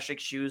into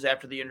Hasek's shoes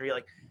after the injury,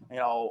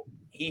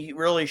 he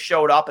really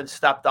showed up and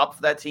stepped up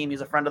for that team.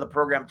 He's a friend of the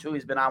program too.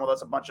 He's been on with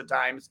us a bunch of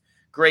times.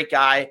 Great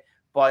guy.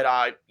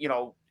 But,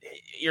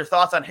 your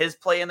thoughts on his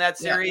play in that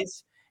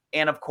series,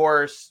 and, of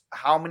course,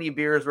 how many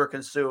beers were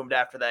consumed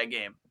after that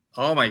game?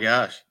 Oh, my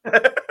gosh.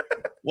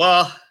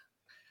 Well,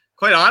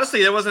 quite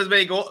honestly, there wasn't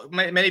as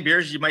many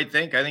beers as you might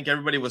think. I think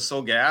everybody was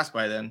so gassed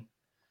by then.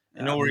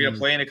 I know we're going to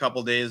play in a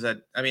couple days. There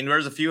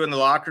was a few in the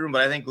locker room,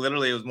 but I think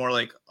literally it was more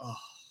oh,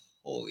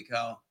 holy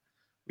cow.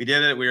 We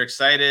did it. We were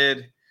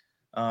excited.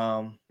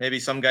 Maybe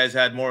some guys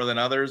had more than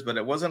others, but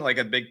it wasn't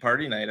a big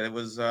party night. It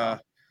was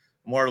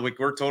more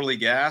we're totally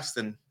gassed,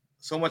 and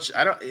so much.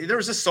 There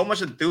was just so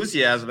much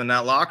enthusiasm in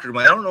that locker room.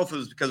 I don't know if it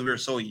was because we were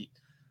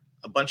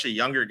a bunch of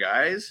younger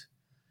guys.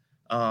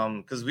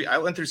 Because I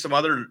went through some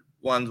other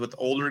ones with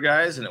older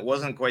guys, and it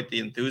wasn't quite the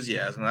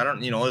enthusiasm. I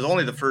don't, it was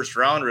only the first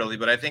round really,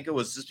 but I think it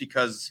was just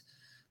because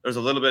there's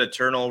a little bit of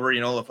turnover.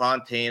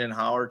 LaFontaine and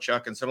Howard,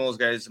 Chuck, and some of those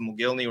guys in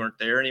McGillney weren't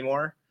there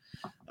anymore.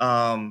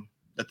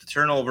 That the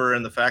turnover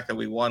and the fact that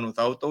we won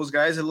without those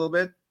guys a little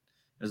bit.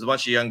 There's a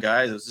bunch of young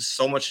guys. There's just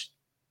so much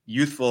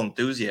youthful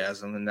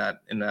enthusiasm in that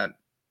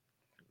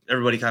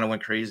everybody kind of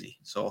went crazy.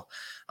 So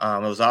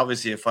it was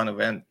obviously a fun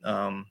event.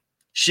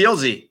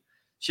 Shieldsy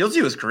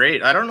was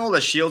great. I don't know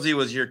that Shieldsy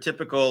was your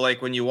typical,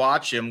 like when you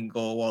watch him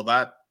go,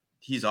 well,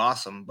 he's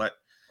awesome, but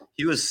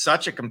he was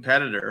such a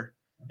competitor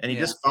and he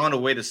just found a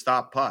way to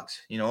stop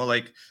pucks,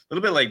 like a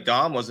little bit like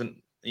Dom wasn't,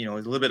 a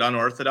little bit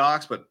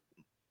unorthodox, but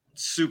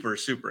super,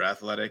 super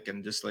athletic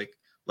and just like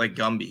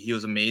Gumby. He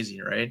was amazing,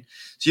 right?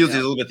 Shieldsy was a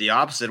little bit the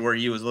opposite, where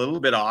he was a little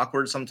bit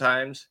awkward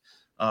sometimes.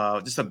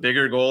 Just a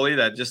bigger goalie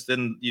that just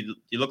didn't, you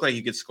look like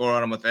you could score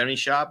on him with any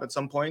shot at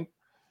some point.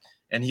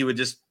 And he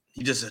just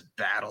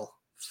battle,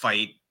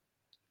 fight,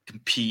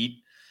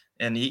 compete.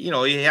 And he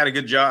had a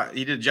good job.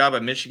 He did a job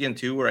at Michigan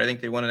too, where I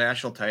think they won a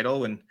national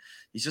title, and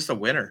he's just a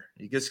winner.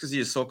 I guess because he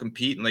is so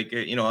competing, like,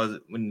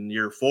 when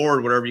you're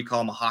forward, whatever you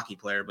call him, a hockey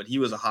player, but he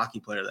was a hockey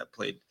player that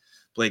played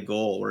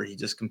goal, where he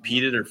just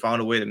competed or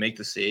found a way to make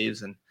the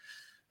saves. And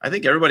I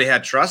think everybody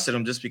had trust in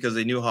him just because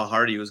they knew how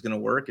hard he was going to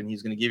work and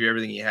he's going to give you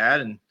everything he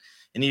had. And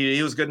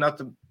he was good enough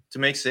to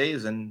make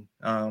saves. And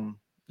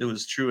it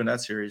was true in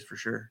that series for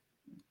sure.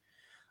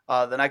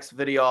 The next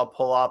video I'll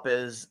pull up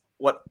is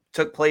what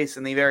took place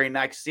in the very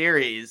next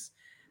series.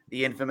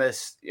 The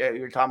infamous,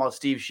 you're talking about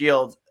Steve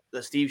Shields,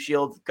 the Steve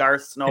Shields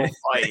Garth Snow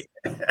fight.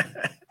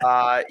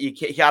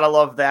 You gotta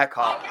love that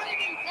call.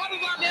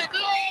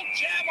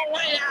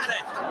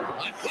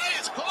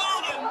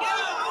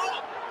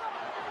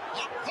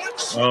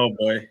 Oh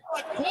boy.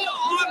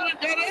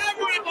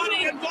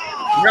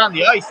 You're on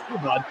the ice too,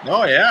 bud.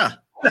 Oh yeah.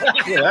 Look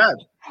at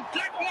that.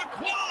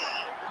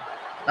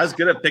 I was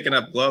good at picking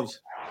up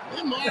gloves.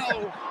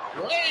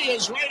 Ray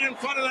is right in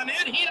front of the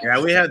net. Yeah,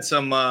 we had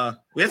some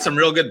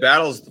real good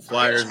battles with the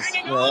Flyers.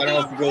 I don't know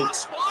if you go.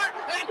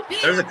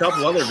 There's a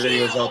couple other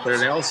videos out there.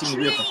 They all seem to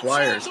be with the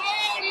Flyers.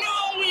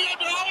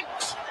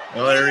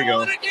 Oh, there we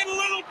go. Get a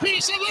little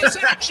piece of this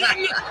action,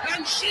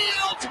 and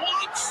Shields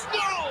wants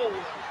Snow.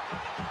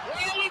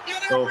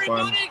 So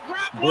fun.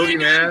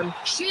 Boogeyman.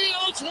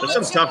 There's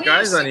some tough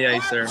guys on the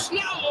ice there.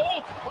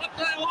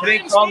 It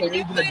ain't called the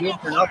reason to do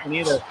for nothing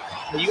either.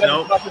 You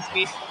got the toughest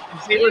speed.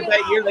 Sabres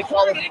that year, they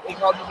called you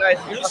guys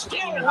the toughest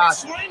team in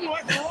hockey.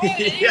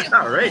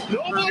 Yeah, right.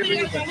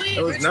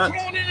 That was nuts.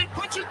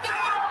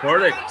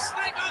 Kordic.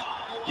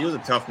 He was a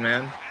tough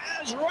man.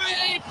 As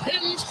Ray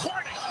pins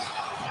Kordic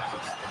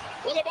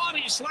with a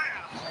body slam.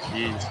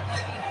 Jeez.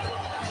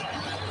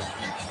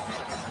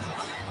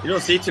 You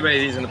don't see too many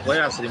of these in the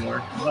playoffs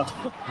anymore.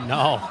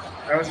 No.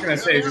 I was going to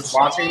say, just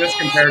watching this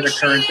compared to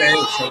current day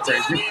is so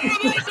crazy.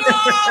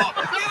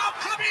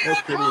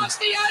 That's pretty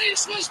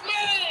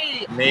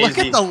Look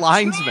at the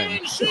linesman.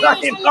 Just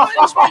let him go,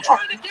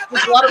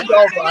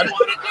 bud.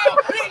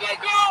 Here they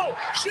go.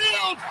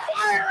 Shield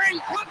firing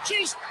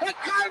punches.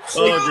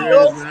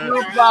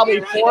 Threw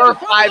probably 4 or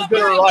 5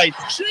 good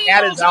rights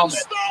at his helmet.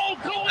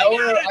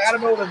 I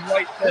don't know what his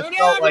right fist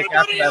felt like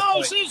after that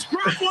fight. Is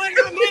grumbling,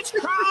 and this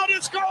crowd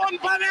is going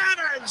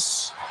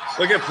bananas.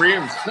 Look at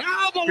Preems.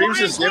 Now the Preems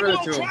just giving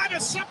it to try him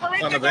to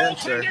separate on the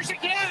bench there.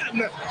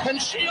 again,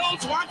 and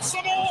Shields wants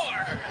some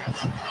more.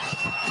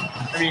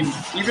 I mean,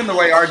 even the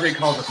way RJ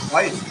called the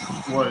fight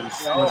was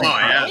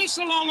yeah.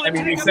 I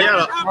mean, he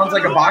sounds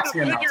like a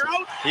boxing announcer.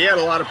 He had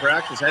a lot of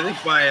practice. I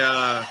think by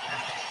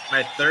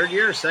my third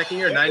year, second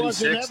year,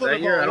 96 that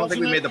year. I don't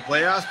think we made the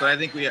playoffs, but I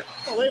think we had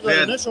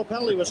initial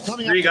penalty was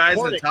coming 3 guys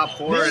in the top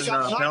 4 in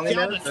penalty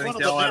minutes. I think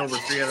they all had over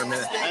 300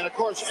 minutes. And of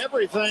course,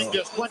 everything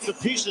just went to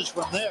pieces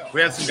from there. We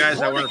had some guys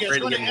that weren't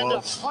afraid to get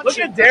involved. Look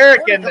at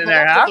Derek in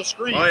there, huh?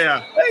 Oh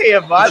yeah. Hey,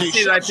 bud.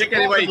 See, I pick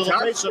anybody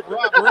tough.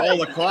 Oh,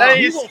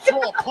 Lacroix.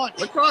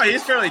 Lacroix,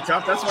 he's fairly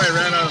tough. That's why I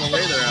ran out of the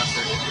way there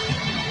after.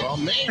 Well,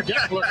 Maine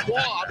got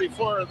Lacroix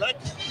before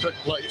that took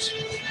place.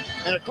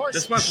 And of course,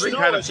 this must be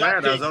kind of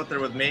planned. I was out there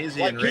with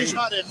Maisie and Ray. He's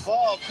not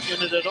involved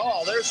in it at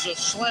all. There's a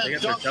slam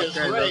dunk as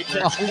Ray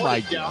takes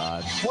Kordic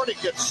down.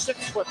 Kordic gets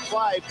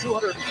 6'5",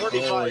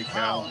 235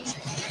 pounds.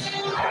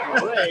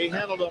 Ray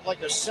handled him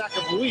like a sack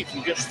of wheat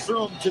and just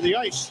threw him to the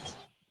ice.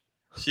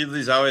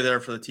 Sheedley's always there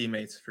for the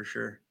teammates for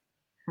sure.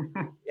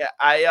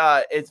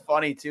 Yeah, it's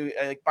funny too.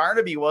 Like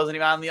Barnaby wasn't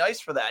even on the ice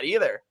for that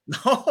either.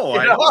 No,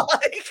 I know.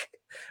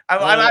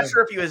 I'm not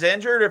sure if he was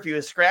injured or if he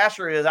was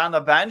scratched or he was on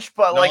the bench,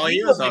 but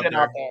he was even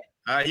out there.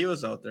 He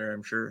was out there,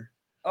 I'm sure.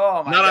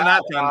 Oh my God. Not on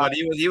that time, but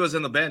he was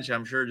in the bench,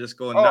 I'm sure, just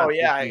going. Oh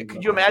yeah,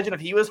 could you imagine if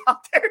he was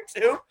out there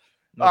too?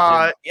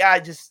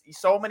 Just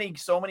so many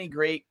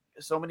great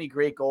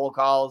goal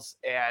calls,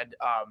 and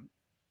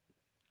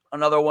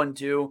another one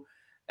too.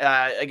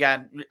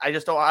 Again, I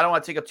don't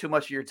want to take up too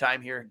much of your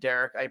time here,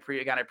 Derek. I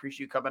appreciate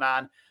you coming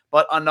on.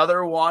 But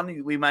another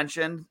one we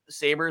mentioned: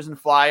 Sabres and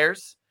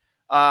Flyers.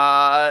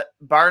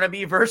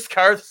 Barnaby versus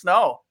Garth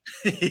Snow.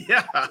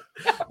 Yeah, I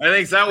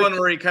think it's that one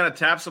where he kind of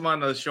taps him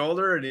on the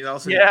shoulder, and he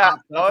also yeah.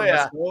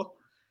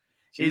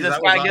 He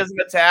just kind of gives him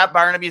a tap.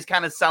 Barnaby's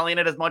kind of selling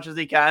it as much as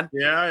he can.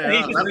 Yeah. And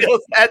he just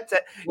feels that.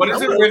 What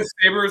is it with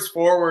Sabres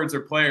forwards or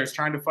players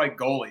trying to fight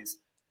goalies?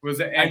 Was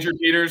it Andrew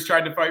Peters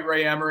tried to fight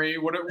Ray Emery?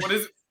 What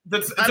is it?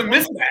 It's a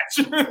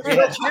mismatch.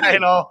 I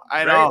know.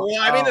 Right?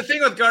 Well, I mean, the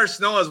thing with Gar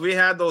Snow is we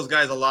had those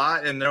guys a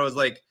lot, and there was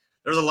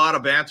a lot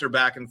of banter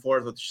back and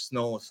forth with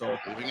Snow. So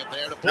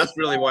that's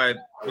really why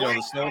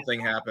the Snow thing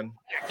happened,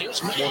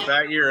 both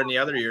that year and the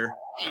other year.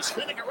 Yeah,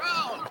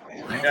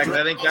 'cause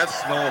I think that's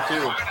Snow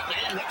too.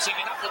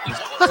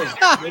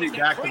 Really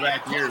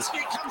back-to-back years.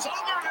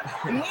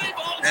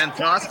 And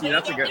Toski,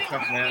 that's a good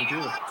tough man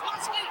too.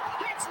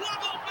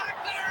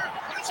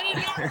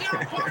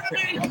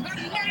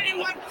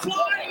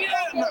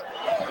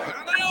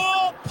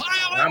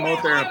 I'm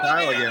out there in a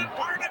pile again.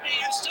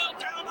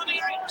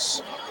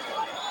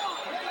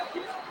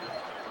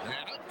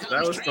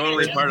 That was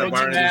totally part of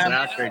Barnaby's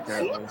act right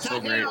there. It was so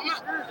great.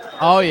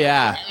 Oh,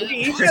 yeah.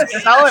 He's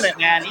just selling it,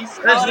 man. There's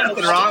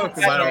nothing wrong with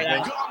him, I don't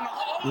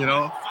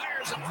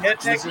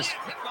think. He's just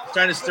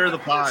trying to stir the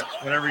pot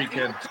whenever he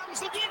can.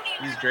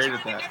 He's great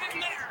at that.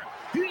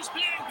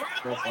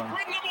 So fun.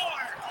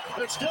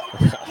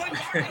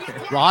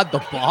 Rod the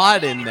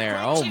Bod in there.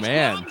 Oh,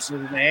 man. No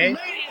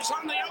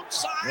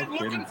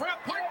kidding.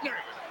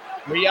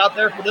 Were you out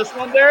there for this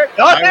one, Derek?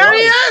 Oh, there he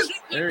is.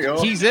 There you go.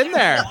 He's in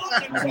there.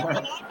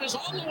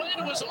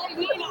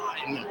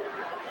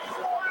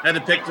 Had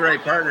to pick the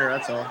right partner,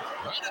 that's all.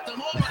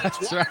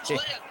 That's right.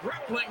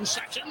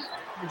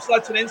 You're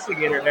such an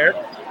instigator, Derek.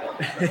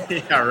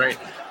 Yeah, right.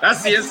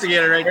 That's the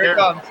instigator right Here there. it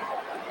comes.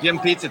 Jim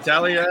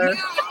Pizzatelli there.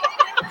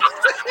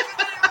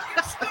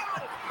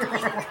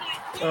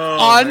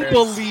 Oh,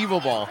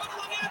 unbelievable.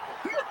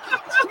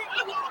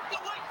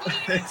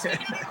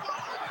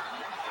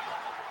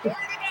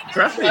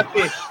 Treffy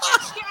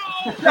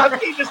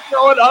just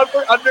throwing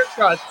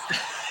undercuts.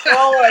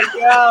 Oh my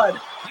God!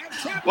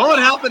 What would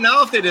happen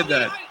now if they did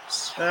that?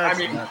 I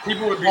mean,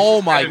 people would be.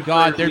 Oh my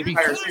God! There'd be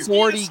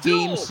 40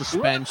 game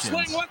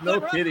suspensions.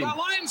 No kidding.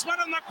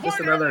 Just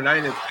another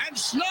night.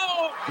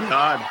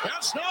 God.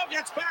 Snow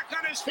gets back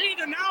on his feet,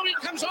 and now he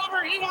comes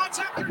over. He wants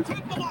after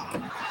Triple-Off.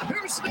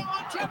 Here's Snow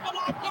and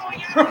Triple-Off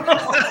going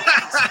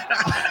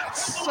at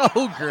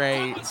So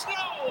great.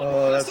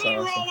 Oh, that's awesome.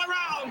 Roll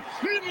around.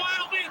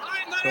 Meanwhile,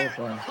 behind the net,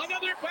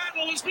 another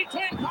battle is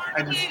between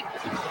Barnaby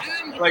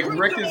and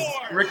Rick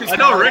is I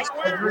know Rick.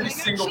 Every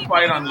single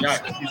fight on the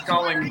ice. He's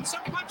calling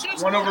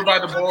one over by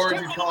the boards.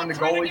 He's calling the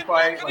goalie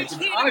fight. It's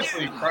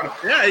honestly incredible.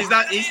 Yeah,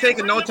 he's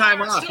taking no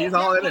time off. He's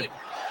all in it.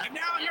 And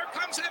now here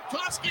comes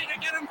Toski to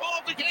get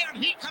involved again.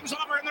 He comes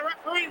over and the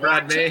referee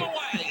Brad walks May. him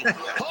away.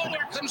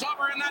 Kohler comes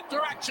over in that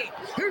direction.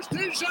 Here's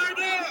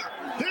Desjardins.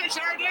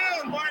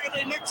 Desjardins.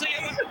 Barnaby mixing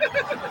it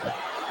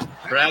up.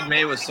 Brad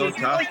May was so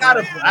tough.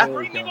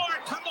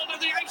 Brindamore tumbled to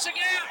the ice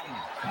again.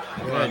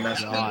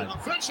 God.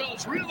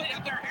 Officials really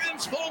have their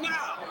hands full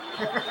now.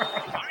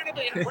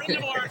 Barnaby and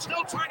Brindamore are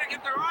still trying to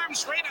get their arms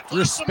straight.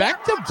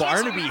 Respect to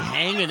Barnaby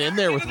hanging in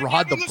there with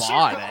Rod the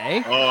Bod,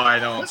 eh? Oh, I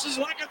know. This is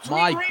like a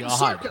My three-ring God.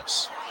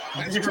 circus.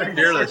 He's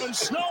fearless. And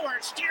Snow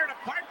are steered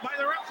apart by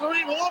the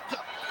referee Walker.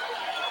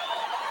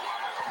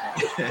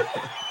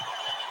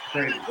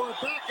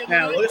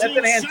 Now, that's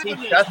an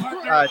antique chest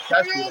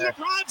there.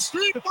 Broad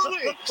Street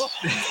Bullies.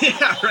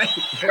 Yeah, right.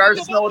 Gar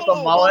Snow with the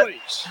mullet.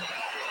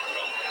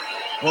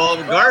 Well,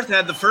 Garth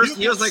had the first.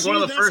 He was like one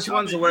of the first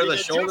ones to wear the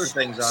shoulder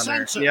things on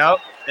there. Yep.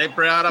 They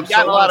brought up He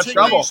got in a lot of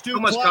trouble. Too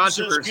much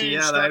controversy.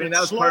 Yeah, I mean that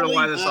was part of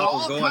why this all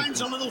was going.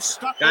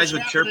 Guys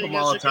would chirp him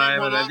all the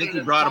time, and I think he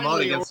brought him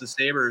out against the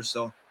Sabres.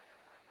 So,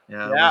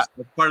 yeah,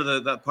 that's part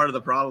of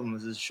the problem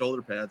was his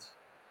shoulder pads.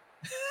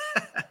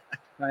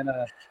 Kind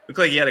of looked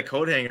like he had a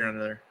coat hanger under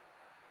there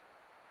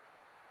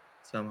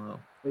somehow.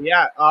 But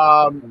yeah,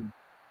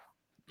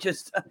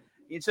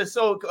 it's just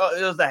so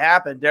it was to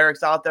happen.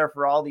 Derek's out there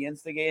for all the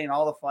instigating,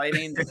 all the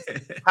fighting,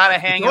 kind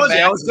of hanging back.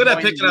 I was good at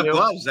picking up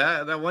gloves.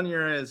 That 1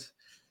 year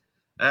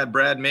I had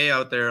Brad May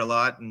out there a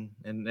lot, and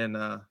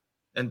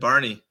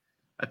Barney.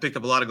 I picked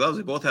up a lot of gloves.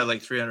 We both had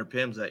like 300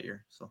 PIMs that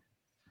year. So,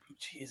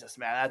 Jesus,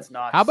 man, that's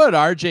nuts. How about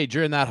RJ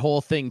during that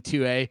whole thing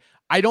too?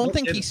 I don't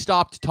think he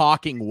stopped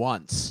talking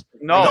once.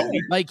 No,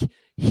 like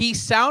he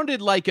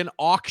sounded like an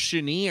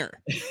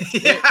auctioneer.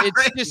 Yeah,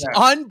 it's just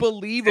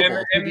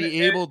unbelievable to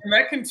be able. And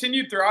that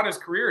continued throughout his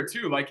career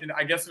too. Like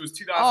I guess it was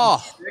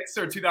 2006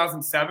 or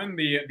 2007,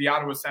 the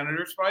Ottawa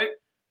Senators fight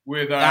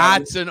with.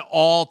 That's an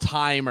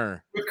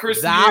all-timer. With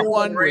Chris that Neal,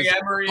 one Ray was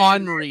Emery,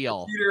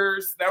 unreal.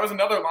 Peters. That was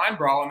another line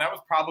brawl, and that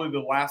was probably the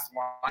last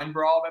line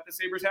brawl that the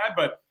Sabres had.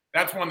 But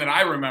that's one that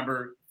I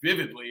remember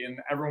vividly, and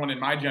everyone in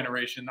my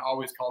generation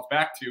always calls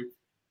back to.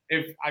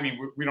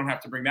 We don't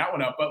have to bring that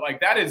one up, but like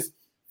that is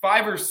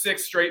 5 or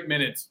 6 straight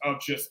minutes of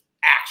just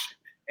action,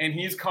 and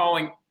he's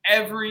calling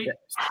every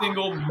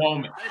single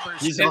moment.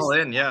 He's all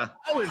in, yeah.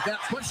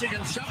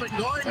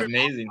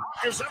 Amazing.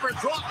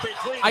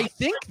 I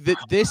think that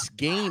this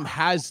game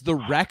has the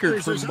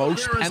record for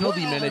most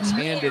penalty minutes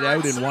handed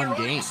out in one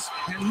game.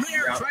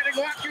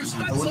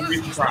 I wouldn't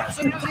be surprised.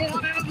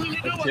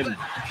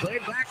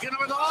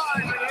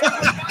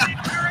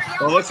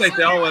 Well, it looks like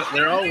they all went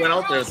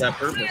out there with that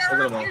purpose. Look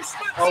at them all.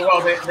 Oh,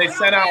 well, they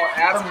sent out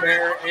Adam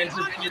Bear,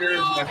 Andrew Peters,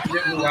 and I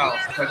forget who else.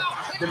 But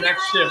the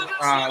next shift,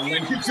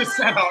 Lindy just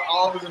sent out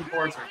all of his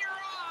enforcers.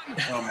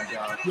 Oh, my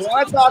God. You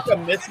want to talk a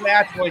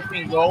mismatch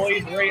between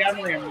goalies, Ray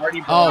Emery and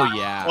Marty Brown? Oh,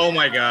 yeah. Oh,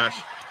 my gosh.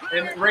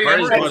 And Ray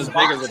Marty's Emery about as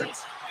big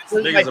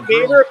as it.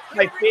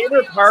 My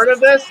favorite part of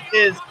this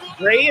is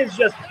Ray is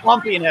just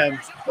pumping him,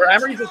 or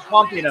Emery's just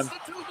pumping him.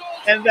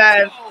 And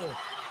then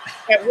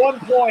at one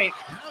point,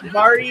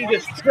 Marty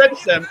just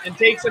trips him and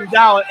takes him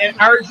down, and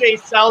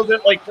RJ sells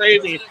it like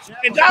crazy.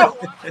 And down!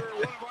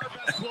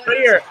 Right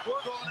here.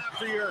 We're going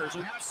after yours,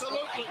 and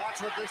absolutely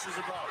that's what this is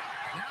about.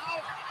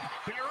 Now,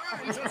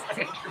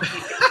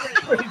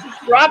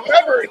 Drop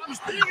Emery.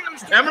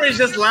 Emery's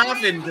just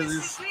laughing because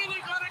he's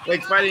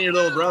like fighting your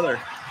little brother.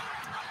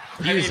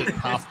 He's a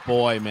tough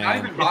boy, man. Not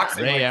even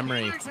boxing. Ray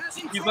Emery.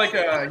 He's like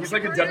a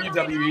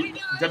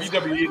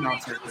WWE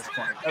announcer at this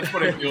point. That's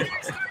what it feels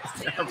like.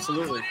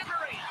 Absolutely.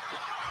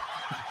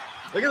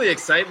 Look at the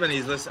excitement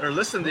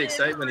listen to the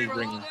excitement he's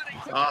bringing.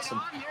 It's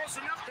awesome.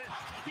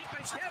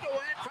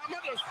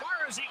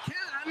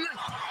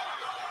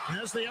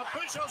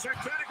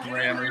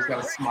 Ray Emery's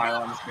got a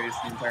smile on his face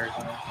the entire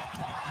time.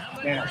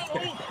 Man.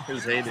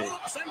 His heyday.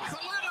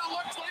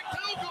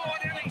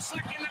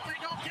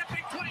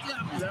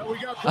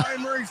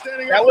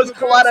 That was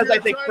Coletta's, I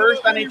think,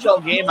 first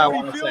NHL game, I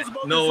want to say.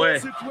 No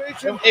way.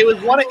 It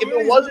was one. If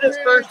it wasn't his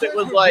first, it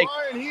was like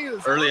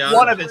Early on.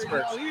 one of his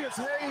first.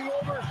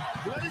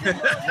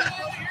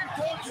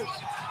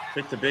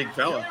 Picked a big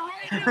fella.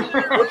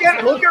 Look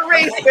at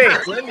Ray's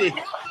face. Lindy.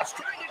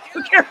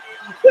 Look at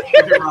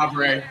Rob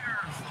Ray.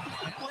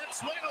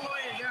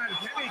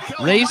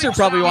 Razor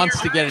probably wants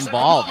to get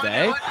involved,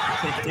 eh?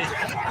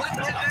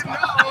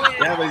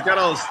 Yeah, but he's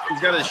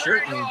got his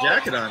shirt and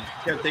jacket on.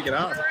 He's got to take it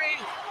off.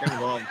 Get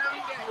involved.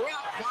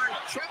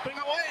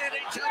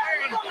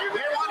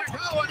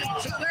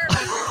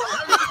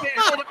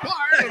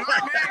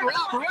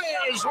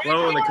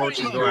 Love when the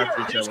coaches go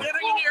after each other.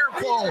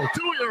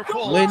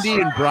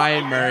 Lindy and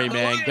Brian Murray,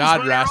 man.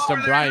 God rest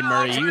him. Brian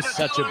Murray, he was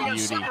such a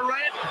beauty.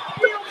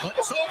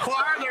 So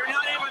far, they're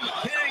not even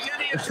hitting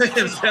any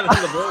of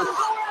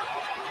the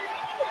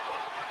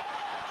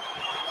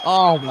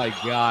Oh my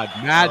God,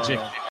 magic.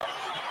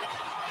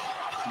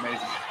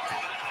 Amazing.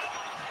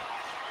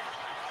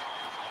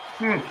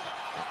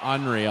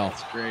 Unreal.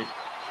 That's great.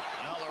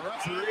 Now the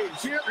referee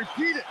can't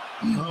repeat it.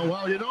 Oh,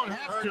 well, you don't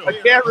have to. I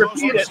can't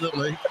repeat it.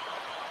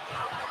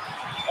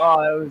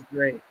 Oh, that was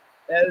great.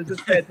 That was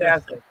just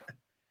fantastic.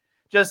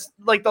 Just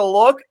like the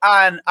look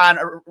on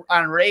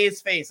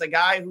Ray's face, a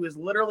guy who has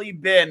literally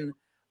been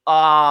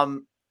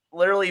and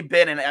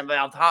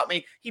on top of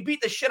me. He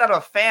beat the shit out of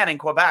a fan in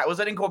Quebec. Was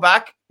it in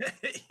Quebec?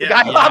 The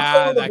guy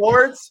hopped over the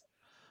boards.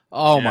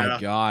 Oh my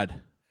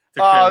God.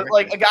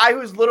 Like a guy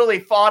who's literally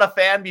fought a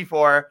fan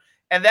before.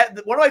 And that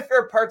one of my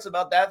favorite parts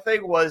about that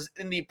thing was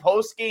in the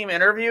post-game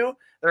interview,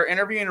 they're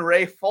interviewing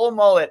Ray full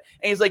mullet.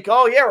 And he's like,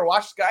 oh, yeah, we're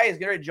watching this guy. He's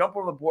going to jump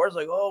over the boards.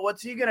 Like, oh,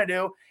 what's he going to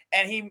do?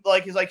 And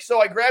he's like, so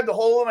I grabbed the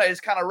hold of him. I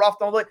just kind of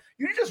roughed him. I'm like,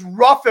 you didn't just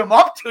rough him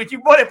up to it.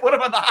 You might have put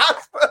him in the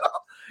hospital.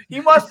 He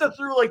must have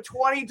threw like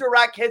 20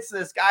 direct hits to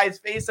this guy's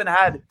face and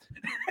head.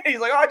 He's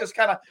like, oh, I just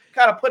kind of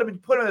put him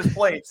in his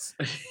place.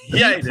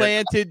 Yeah, he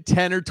planted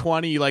 10 or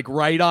 20 like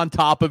right on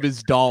top of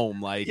his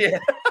dome. Like, yeah.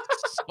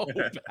 So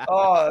bad.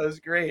 Oh, it was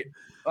great.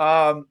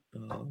 Oh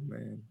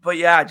man. But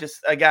yeah,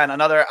 just again,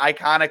 another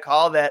iconic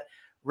call that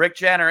Rick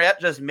Janneret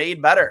just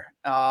made better.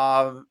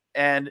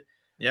 And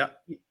yeah,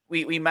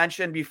 we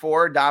mentioned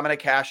before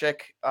Dominic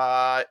Hasek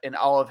in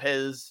all of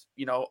his,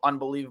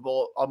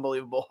 unbelievable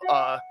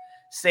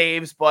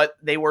saves, but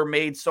they were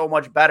made so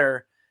much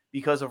better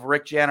because of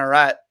Rick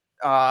Janneret.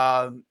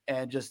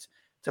 And just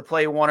to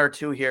play one or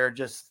two here,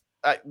 just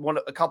a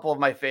couple of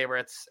my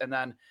favorites. And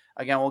then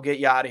again, we'll get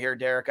you out of here,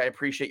 Derek. I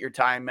appreciate your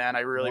time, man. I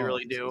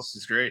really do. This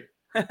is great.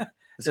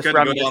 It's good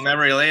to go down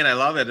memory lane. I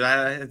love it.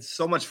 It's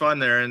so much fun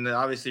there. And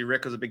obviously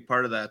Rick was a big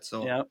part of that.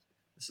 So yeah,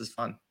 this is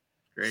fun.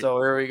 Great. So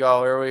here we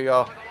go.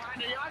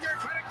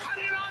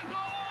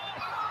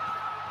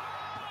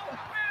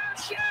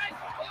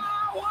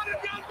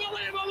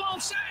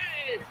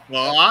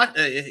 Well,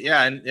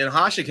 yeah, and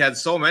Hasek had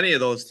so many of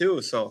those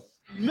too. So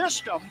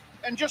missed him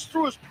and just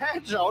threw his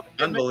pads out.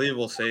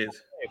 Unbelievable save.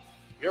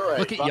 You're right.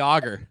 Look at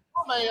Yager.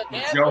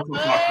 Joe from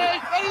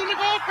Tucker.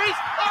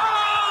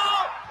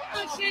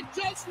 Hasek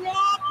just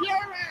robbed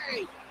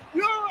Ure.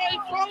 Ure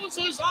throws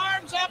his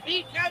arms up.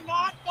 He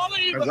cannot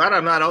believe it. I'm glad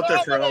I'm not out there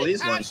for all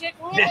these ones. Hasek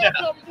rolled him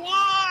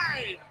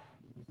wide.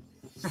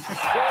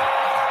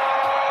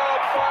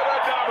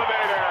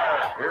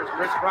 Here's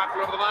Chris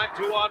Proctor over the line,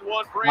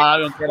 2-on-1 break. I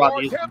don't care about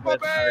these. Tampa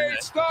Bay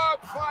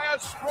stopped by a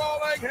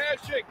sprawling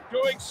Hasek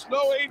doing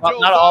snow angels.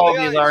 Not all of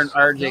these are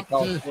RJ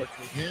calls.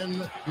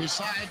 In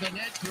beside the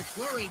net for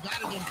Fleury, got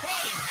it in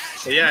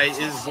front. Yeah,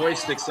 his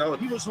voice sticks out.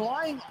 He was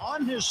lying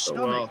on his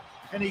stomach,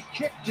 and he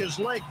kicked his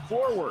leg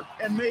forward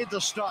and made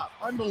the stop.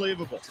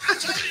 Unbelievable.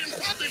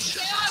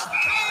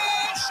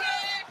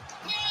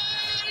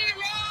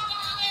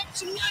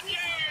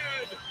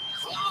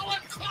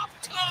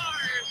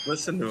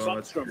 Listen to him.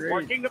 It's great.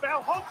 Working the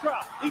bell.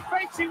 Holtra. He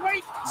fakes. He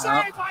waits.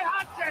 Saved by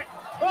Hudson.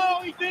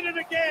 Oh, he did it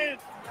again.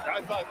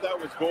 I thought that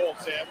was goal,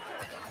 Sam.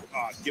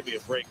 Oh, give me a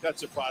break.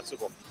 That's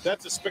impossible.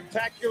 That's a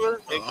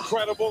spectacular,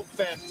 incredible,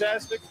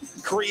 fantastic,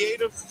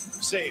 creative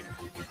save.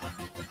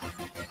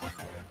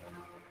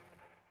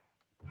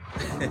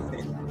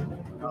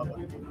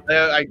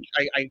 I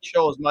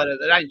chose, I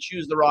didn't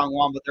choose the wrong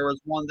one, but there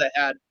was one that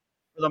had,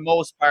 for the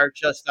most part,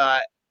 just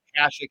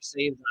Hasek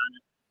saves on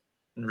it.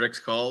 And Rick's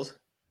calls.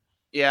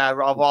 Yeah,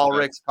 of all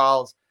Rick's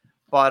calls.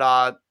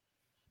 But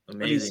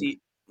amazing.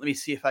 Let me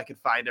see if I can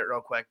find it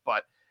real quick.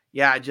 But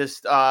yeah,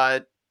 just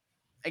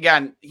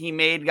again, he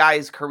made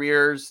guys'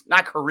 careers,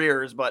 not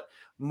careers, but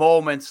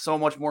moments so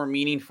much more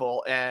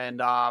meaningful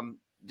and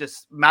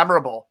just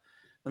memorable.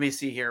 Let me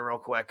see here real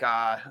quick.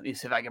 Let me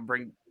see if I can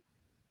bring 1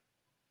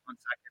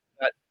 second.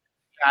 But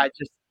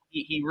just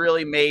he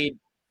really made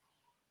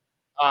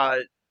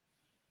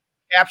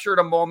captured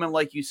a moment,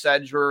 like you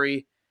said,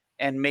 Drury,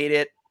 and made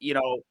it, here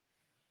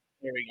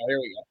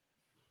we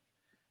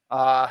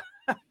go.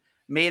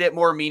 Made it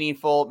more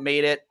meaningful,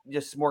 made it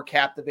just more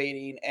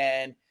captivating,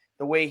 and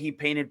the way he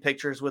painted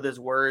pictures with his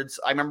words.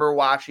 I remember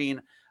watching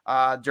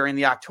during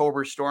the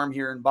October storm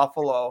here in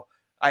Buffalo.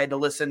 I had to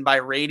listen by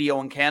radio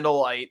and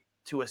candlelight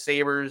to a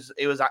Sabres.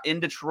 It was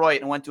in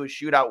Detroit and went to a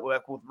shootout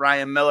with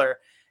Ryan Miller.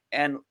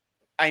 And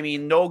I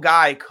mean, no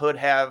guy could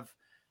have,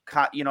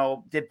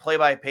 did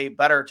play-by-play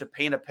better to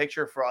paint a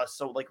picture for us.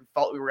 So like we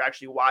felt we were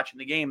actually watching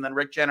the game than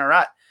Rick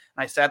Jenneret.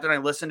 And I sat there and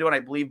I listened to it. And I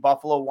believe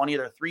Buffalo won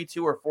either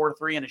 3-2 or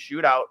 4-3 in a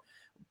shootout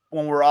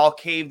when we're all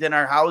caved in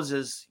our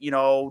houses,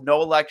 no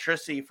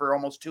electricity for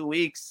almost 2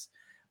 weeks.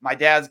 My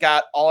dad's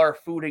got all our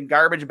food in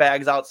garbage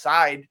bags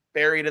outside,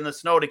 buried in the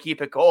snow to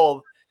keep it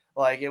cold.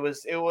 Like it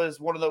was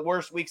one of the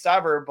worst weeks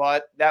ever.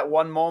 But that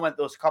one moment,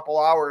 those couple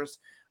hours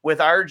with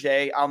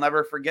RJ, I'll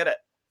never forget it.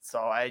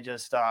 So I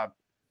just,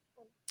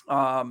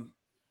 one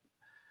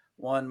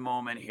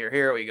moment here.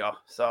 Here we go.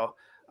 So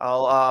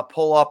I'll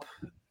pull up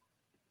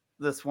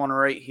this one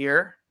right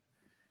here.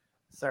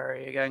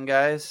 Sorry again,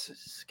 guys.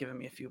 Just giving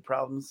me a few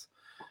problems.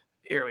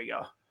 Here we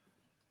go.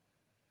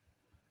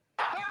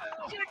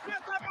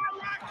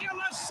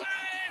 Miraculous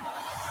save!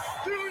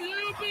 Do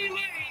you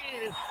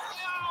believe?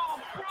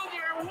 Oh,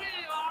 brother, we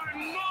are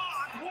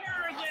not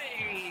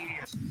worthy!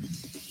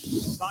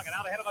 Talking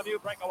out ahead of the view,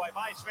 breakaway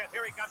by Smith.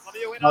 Here he comes from the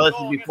view. No, this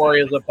is before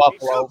he was at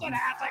Buffalo. Stopping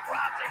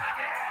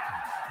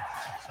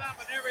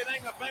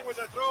everything. The Penguins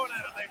are throwing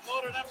at him. They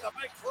loaded up the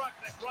big truck.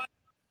 They brought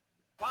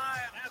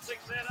by, and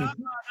Hasek said, not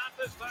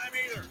this time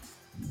either.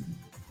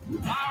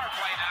 Power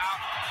play now.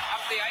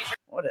 Up the ice.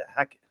 What the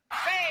heck?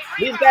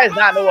 These guys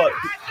not know what.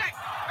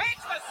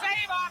 Makes the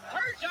save off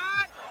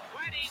Turgeon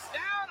when he's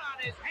down on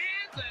his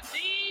hands and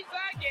knees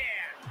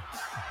again.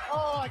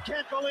 Oh, I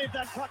can't believe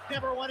that puck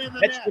never went in the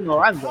net.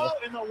 How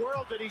in the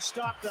world did he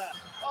stop that?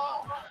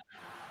 Oh,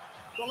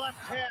 the left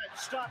hand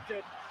stopped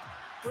it.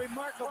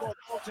 Remarkable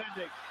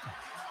goaltending.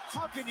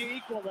 How can you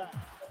equal that?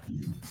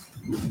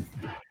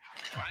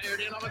 Fired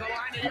in over the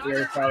line.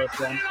 Here's Carlos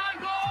one.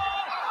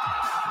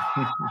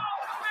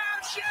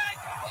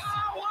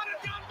 What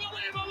an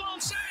unbelievable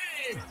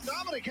save!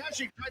 Dominic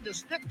Hasek tried to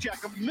stick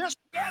check him, missed.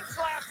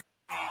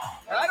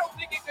 I don't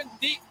think he can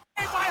deep.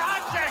 By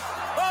Hasek.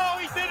 Oh,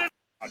 he did it.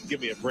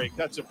 Give me a break.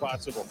 That's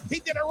impossible. He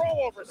did a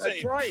rollover save.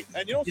 That's right.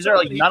 And these are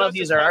like none of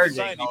these are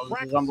RJ.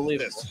 This is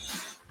unbelievable.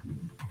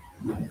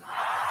 Here's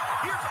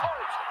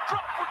Holtz.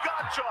 Drop for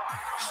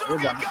Gottschalk. We're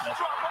done with this.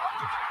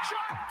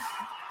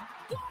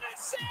 What a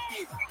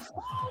save!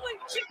 Holy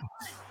shit!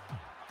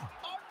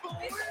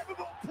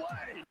 Unbelievable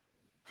play!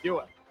 Do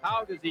it.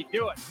 How does he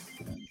do it?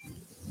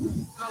 The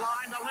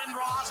line to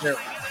Lindros. There. In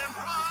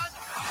front.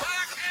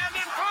 Backhand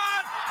in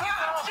front.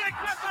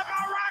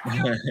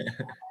 With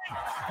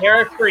the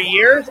Eric, for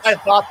years, I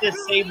thought this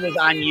save was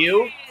on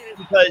you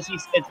because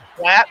it's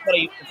flat, but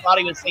I thought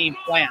he was saying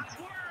plant.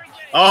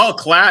 Oh,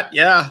 Klatt,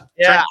 yeah.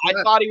 Yeah, I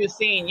thought he was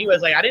saying you. I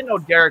was like, I didn't know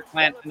Derek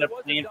Plant ended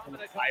up playing for the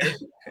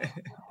Flyers.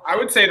 I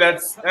would say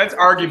that's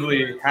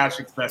arguably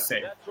Hasek's best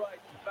save.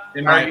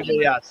 In my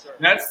Arguably, yes.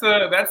 That's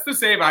the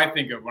save I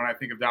think of when I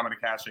think of Dominic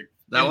Hasek.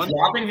 That one?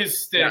 Dropping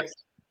his stick, Yes.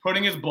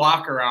 putting his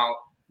blocker out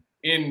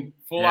in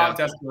full out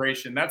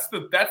desperation. That's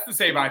the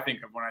save I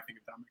think of when I think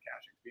of Dominic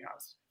Hasek, to be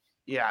honest.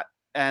 Yeah.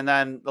 And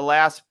then the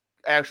last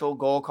actual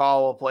goal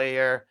call we'll play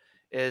here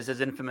is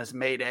his infamous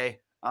Mayday.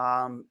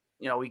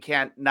 We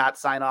can't not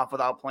sign off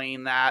without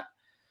playing that.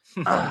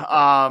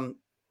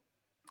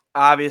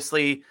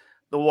 Obviously,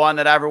 the one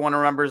that everyone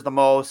remembers the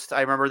most.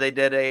 I remember they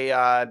did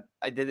a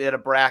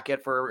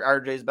bracket for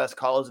RJ's best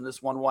calls, and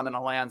this one won in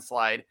a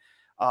landslide.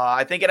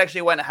 I think it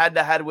actually went head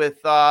to head with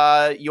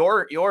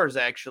yours,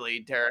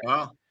 actually, Derek.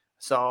 Wow.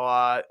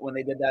 So when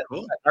they did that,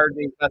 cool.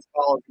 RJ's best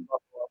calls in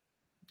Buffalo.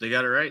 They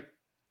got it right.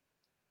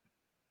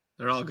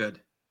 They're all good.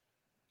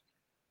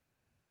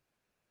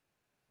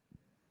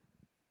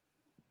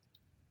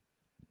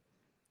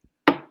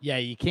 Yeah,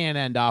 you can't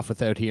end off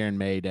without hearing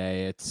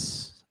Mayday.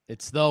 It's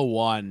the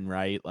one,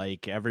 right?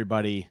 Like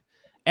everybody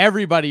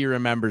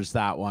remembers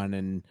that one,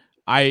 and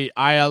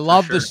I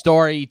love the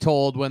story he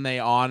told when they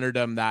honored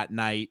him that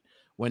night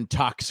when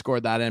Tuck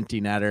scored that empty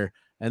netter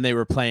and they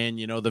were playing,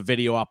 the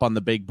video up on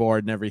the big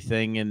board and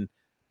everything. And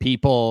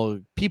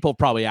people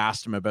probably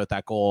asked him about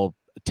that goal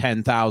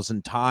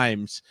 10,000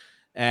 times.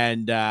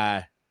 And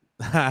I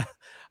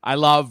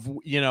love,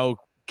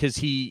 because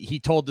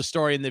he told the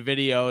story in the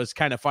video. It's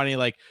kind of funny.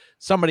 Like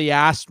somebody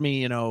asked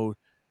me,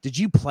 did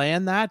you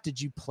plan that?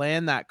 Did you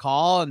plan that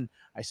call? And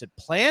I said,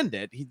 planned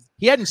it.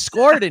 He hadn't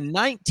scored in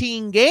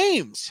 19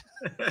 games.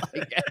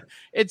 Like,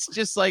 it's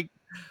just like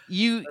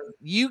you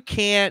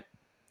can't.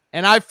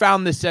 And I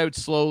found this out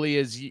slowly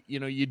as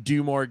you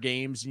do more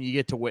games and you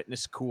get to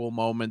witness cool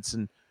moments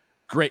and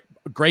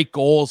great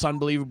goals,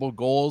 unbelievable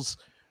goals.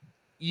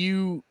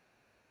 You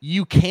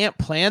can't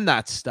plan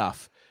that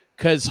stuff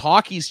because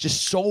hockey's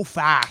just so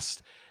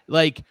fast.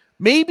 Like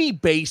maybe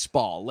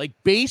baseball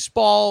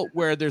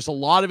where there's a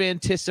lot of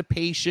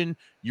anticipation.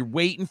 You're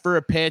waiting for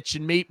a pitch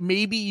and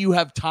maybe you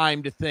have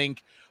time to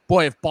think,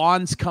 boy, if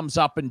Bonds comes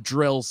up and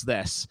drills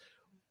this,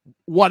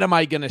 what am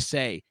I going to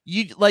say?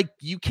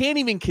 You can't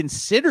even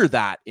consider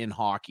that in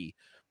hockey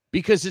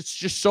because it's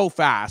just so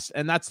fast.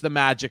 And that's the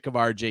magic of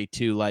RJ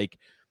too. Like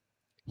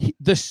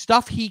the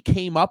stuff he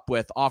came up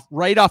with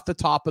right off the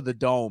top of the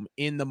dome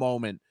in the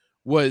moment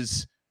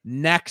was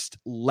next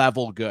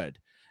level good.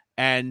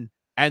 And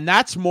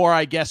that's more,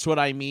 I guess, what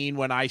I mean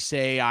when I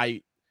say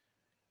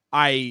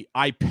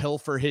I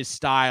pilfer his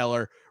style,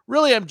 or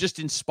really I'm just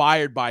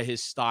inspired by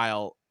his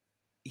style.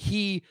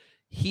 He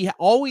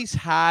always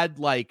had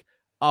like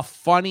a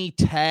funny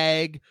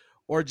tag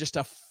or just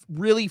a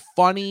really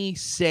funny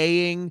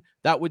saying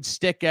that would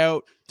stick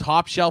out.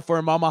 Top shelf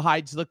where mama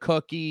hides the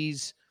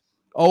cookies.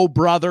 Oh,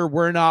 brother,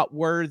 we're not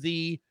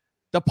worthy.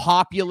 The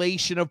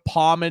population of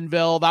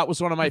Pominville. That was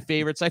one of my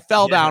favorites. I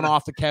fell down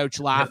off the couch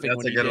laughing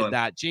when he did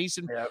that.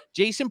 Jason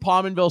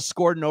Pominville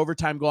scored an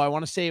overtime goal. I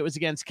want to say it was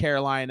against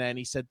Carolina. And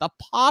he said, the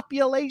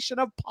population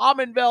of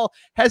Pominville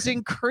has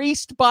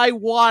increased by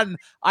 1.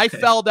 I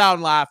fell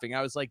down laughing.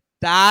 I was like,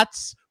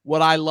 that's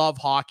what I love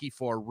hockey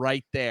for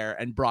right there,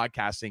 and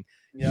broadcasting.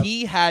 Yep.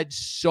 He had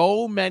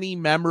so many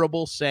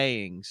memorable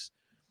sayings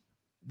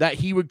that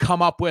he would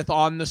come up with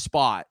on the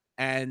spot.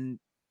 And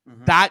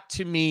that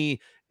to me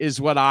is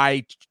what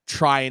I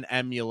try and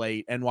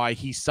emulate, and why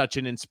he's such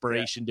an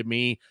inspiration to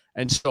me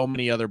and so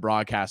many other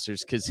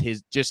broadcasters, because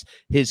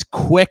his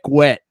quick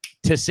wit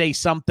to say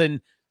something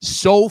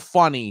so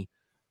funny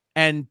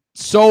and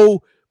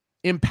so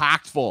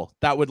impactful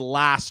that would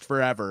last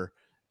forever.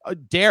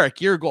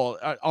 Derek, your goal.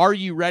 Are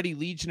you ready?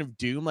 Legion of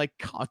Doom. Like,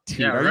 God,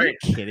 dude, are you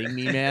kidding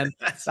me, man?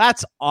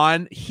 That's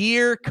on.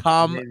 Here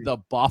come the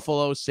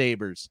Buffalo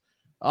Sabres.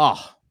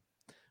 Oh,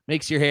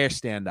 makes your hair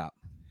stand up.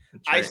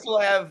 Right. I still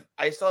have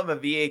a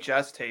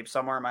VHS tape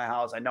somewhere in my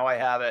house. I know I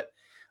have it.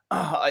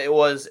 It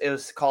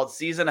was called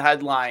Season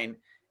Headline,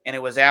 and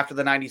it was after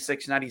the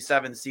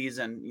 96-97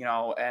 season,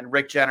 and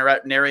Rick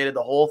Jenneret narrated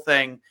the whole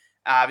thing,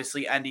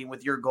 obviously ending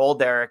with your goal,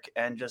 Derek,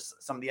 and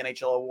just some of the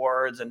NHL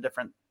awards and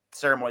different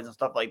ceremonies and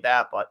stuff like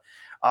that. But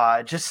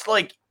just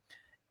like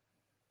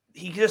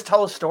he could just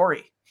tell a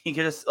story. He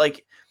could just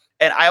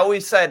and I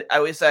always said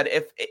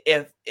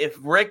if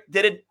Rick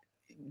didn't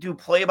do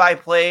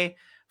play-by-play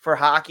for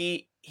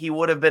hockey, he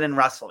would have been in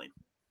wrestling.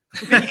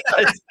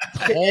 Because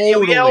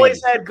we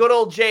always had good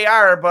old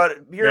JR, but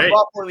here in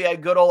Buffalo we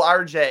had good old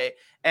RJ.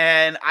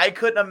 And I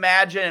couldn't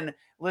imagine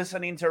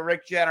listening to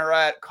Rick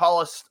Jenneret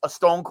call a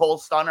Stone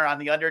Cold Stunner on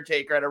The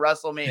Undertaker at a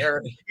WrestleMania.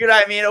 Or, you know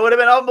what I mean? It would have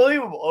been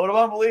unbelievable. It would have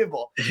been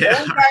unbelievable. Yeah.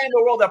 The only guy in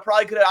the world that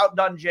probably could have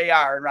outdone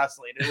JR in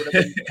wrestling. It would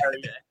have been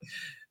RJ.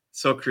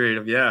 So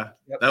creative. Yeah.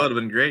 Yep. That would have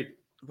been great.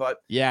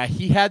 But yeah,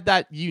 he had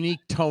that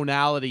unique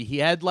tonality. He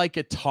had like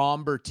a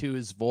timbre to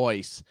his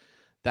voice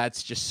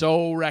that's just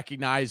so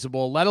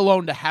recognizable, let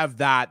alone to have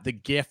the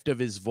gift of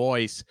his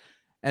voice,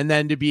 and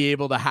then to be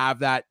able to have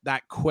that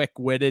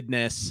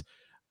quick-wittedness.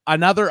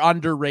 Another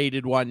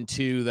underrated one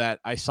too that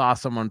I saw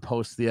someone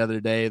post the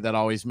other day that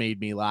always made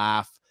me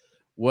laugh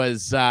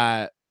was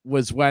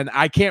when,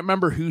 I can't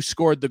remember who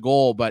scored the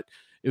goal, but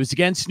it was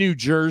against New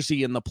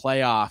Jersey in the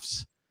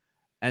playoffs,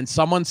 and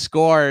someone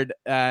scored.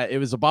 It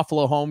was a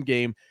Buffalo home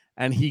game,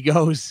 and he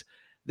goes,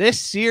 "This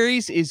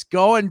series is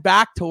going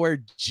back to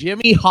where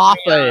Jimmy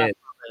Hoffa is."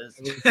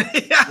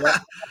 Yeah.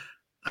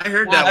 I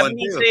heard that one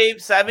too.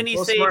 70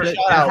 saves.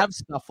 I have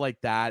stuff like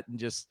that, and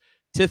just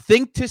to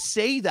think to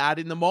say that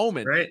in the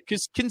moment, right?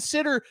 Because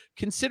consider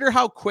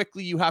how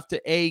quickly you have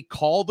to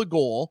call the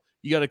goal.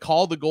 You got to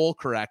call the goal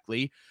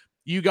correctly.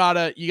 You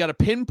gotta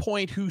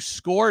pinpoint who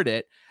scored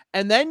it,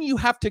 and then you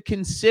have to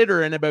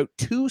consider in about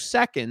 2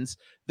 seconds.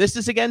 This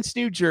is against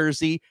New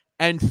Jersey,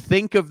 and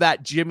think of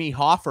that Jimmy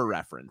Hoffa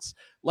reference.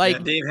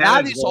 Like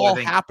that is all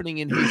happening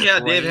in his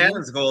brain Dave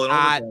Hannon's goal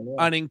at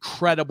an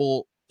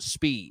incredible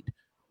speed,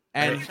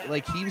 and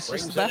like he was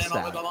just the best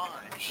at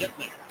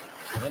it.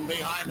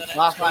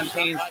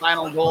 LaFontaine's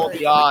final goal of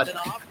the odd.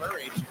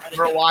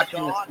 We're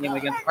watching this game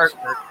against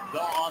Hartford.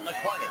 On the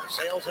corner,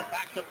 sails it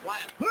back to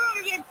Plante.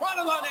 In front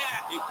of the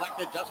net.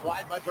 Deflected just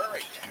wide by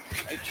Burridge.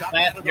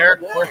 Plante here,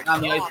 pushing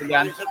on the ice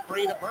again.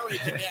 Free to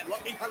Burridge again,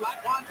 looking for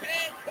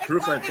LaFontaine.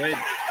 Proof I played.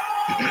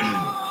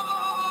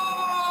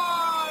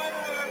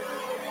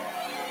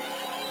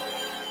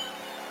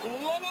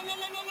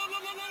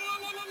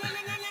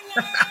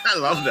 I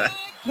love that.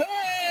 With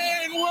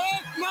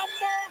number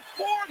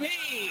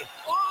 40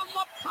 on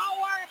the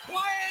power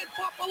play.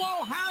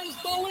 Buffalo has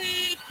the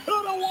lead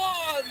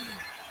 2-1.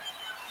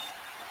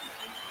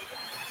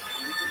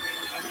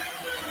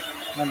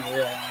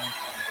 Unreal.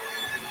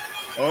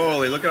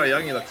 Holy, look how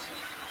young he looks.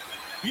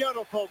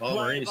 Beautiful Oh, play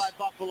Maurice. by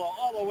Buffalo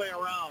all the way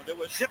around. It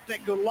was Zipnik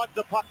who lugged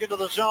the puck into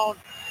the zone.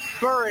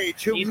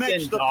 Burridge who Ethan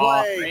mixed the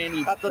Dahl, play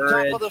Randy at the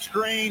Burridge. top of the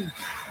screen.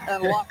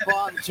 And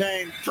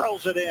LaFontaine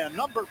throws it in.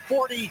 Number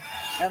 40,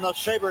 and the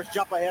Sabres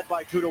jump ahead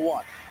by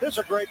 2-1. This is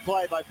a great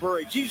play by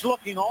Burridge. He's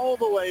looking all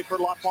the way for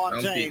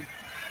LaFontaine.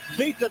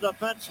 Beat the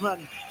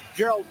defenseman,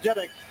 Gerald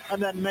Diddick,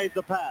 and then made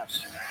the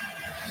pass.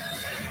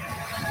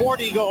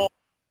 40 goals.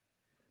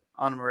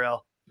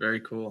 Unreal. Very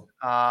cool.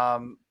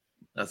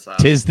 That's awesome.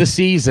 Tis the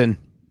season.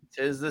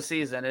 Tis the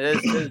season. It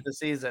is tis the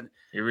season.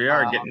 Here we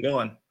are getting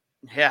going.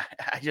 Yeah,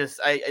 I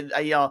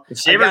yell. The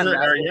Sabres again,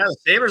 the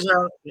Sabres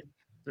are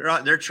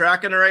they're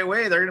tracking the right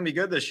way. They're going to be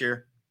good this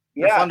year.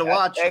 They're fun to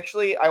watch.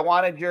 Actually, I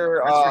wanted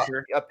your That's for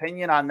sure.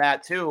 opinion on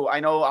that too. I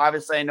know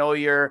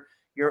your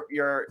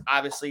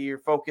obviously your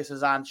focus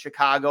is on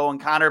Chicago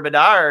and Connor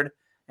Bedard.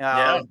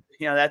 Yeah.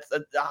 You know, that's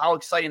how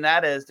exciting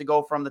that is to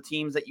go from the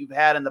teams that you've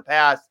had in the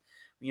past,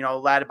 you know,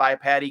 led by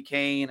Patty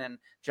Kane and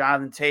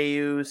Jonathan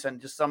Taeus and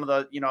just some of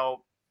the, you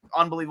know,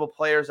 unbelievable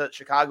players that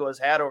Chicago has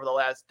had over the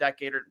last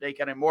decade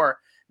and more.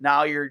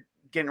 Now you're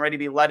getting ready to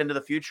be led into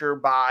the future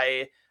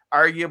by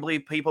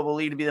arguably people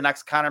believe to be the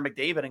next Connor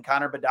McDavid and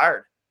Connor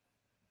Bedard.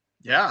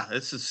 Yeah,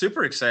 this is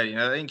super exciting.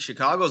 I think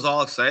Chicago's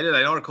all excited.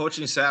 I know our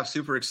coaching staff's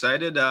super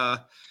excited.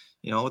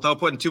 You know, without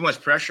putting too much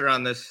pressure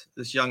on this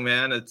young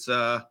man, it's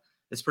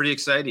pretty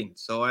exciting.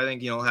 So I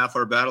think, you know, half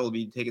our battle will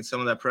be taking some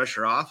of that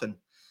pressure off and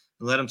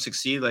let him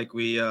succeed like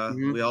we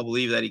all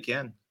believe that he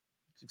can.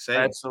 It's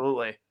exciting.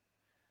 Absolutely.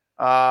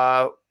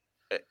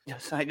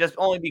 Just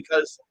only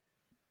because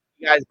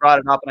you guys brought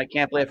it up, and I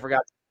can't believe I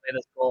forgot to play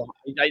this goal.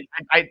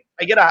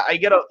 I get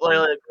a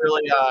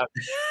really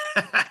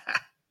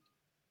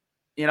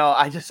you know,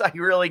 I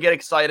really get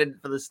excited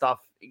for this stuff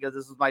because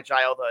this is my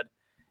childhood,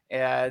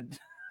 and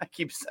I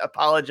keep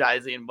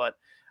apologizing, but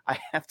I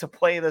have to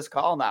play this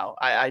call now.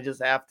 I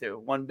just have to.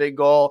 One big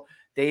goal,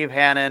 Dave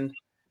Hannon.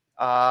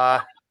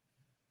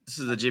 This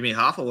is the Jimmy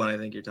Hoffa one I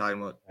think you're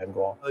talking about.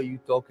 You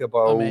talk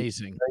about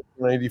Amazing.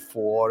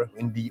 1994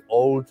 in the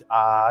old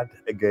ad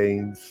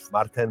against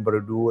Martin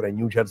Brodeur and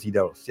New Jersey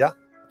Devils, yeah?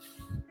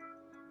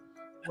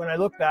 When I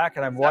look back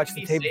and I've watched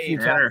the tape a few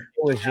times,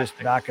 it was just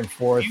back and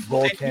forth,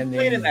 played in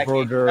goaltending, that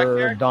game,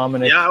 Brodeur,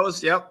 Dominic. Yeah, it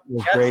was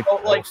great. So,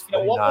 like, you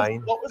know, what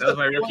 99. was That was the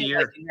my rookie feeling year.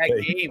 like in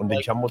that game? On the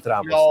Like,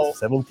 Jumbotron, you know,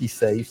 70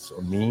 saves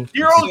on me.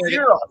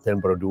 0-0. Martin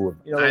Brodeur.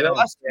 You know, I know.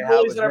 Best yeah,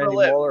 goalies with that ever Randy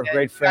lived. Moeller, And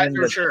great guys friend.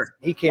 are For sure.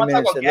 He came Let's in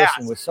and talk said, about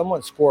listen, gas. would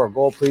someone score a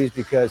goal, please?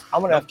 Because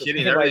I'm going to No have to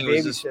kidding, pay my everything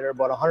was just- babysitter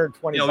about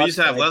 120 You know, we used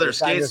to have bucks leather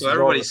tonight. The time skates, this so is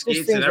everybody over. Just skates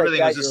things and like everything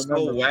that was you just so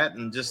remember. wet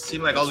and just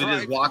seemed like all we did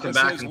is walking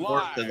back and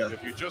forth to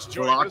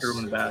the locker room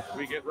and back.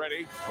 We get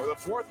ready for the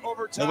fourth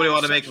overtime. Nobody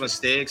wanted to make a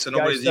mistake, so Guys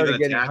nobody's started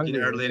even getting attacking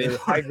hungry. hardly They were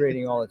anyone.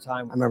 hydrating all the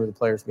time. I remember the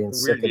players being Weird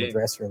sick in the game.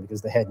 dressing room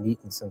because they hadn't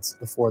eaten since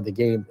before the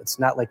game. It's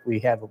not like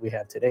we have what we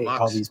have today, Lots.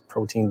 all these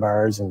protein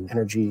bars and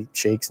energy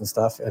shakes and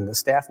stuff, and the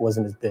staff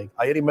wasn't as big.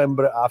 I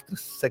remember after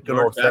second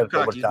or North third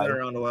Babcock, he's been overtime,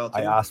 around a while too.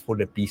 I asked for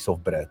the piece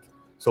of bread.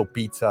 So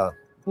pizza.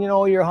 You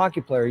know, you're a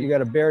hockey player. You got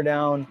to bear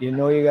down. You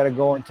know you got to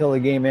go until the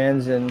game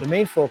ends. And the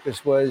main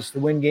focus was to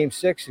win Game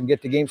 6 and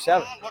get to Game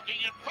 7.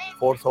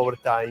 Fourth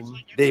overtime,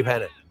 Dave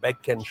Hannon,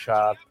 backhand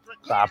shot,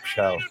 top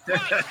shelf.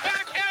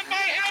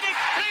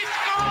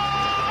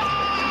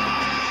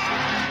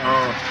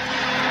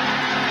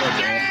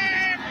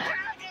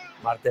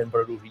 Martin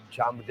Brodeur, he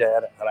jumped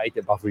there right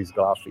above his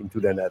glove into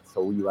the net.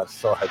 So we were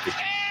so happy.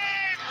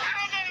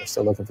 We're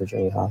still looking for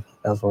Jimmy Hoffa.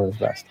 That was one of his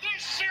best.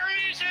 This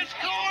series is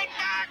going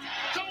back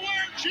to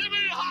where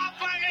Jimmy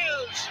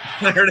Hoffa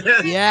is. There it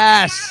is.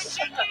 Yes.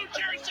 In New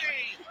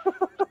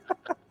Jersey.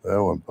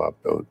 That one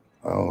popped out.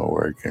 I don't know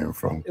where it came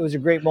from. It was a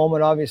great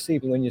moment, obviously.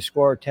 When you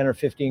score 10 or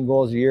 15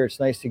 goals a year, it's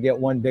nice to get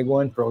one big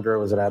one. Brodeur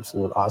was an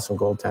absolute awesome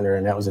goaltender,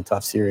 and that was a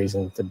tough series.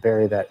 And to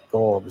bury that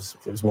goal, it was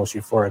the most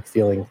euphoric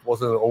feeling. It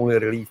wasn't only a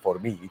relief for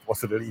me, it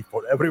was a relief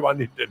for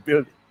everyone in the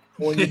building.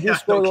 When you do Yeah,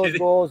 score no those kidding.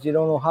 goals, you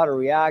don't know how to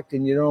react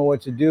and you don't know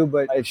what to do,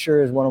 but it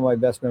sure is one of my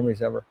best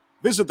memories ever.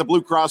 Visit the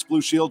Blue Cross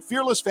Blue Shield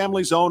Fearless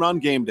Family Zone on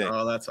game day.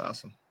 Oh, that's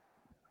awesome.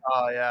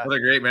 Oh yeah, What a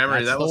great memory.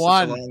 That's That the was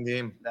one. such a long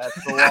game. that's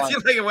the I one.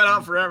 feel like it went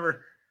on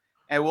forever.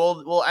 And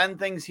we'll end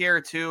things here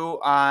too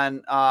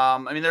on I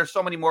mean there's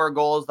so many more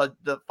goals.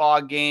 The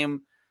Fog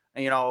game,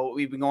 you know,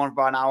 we've been going for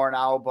about an hour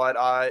now, but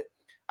I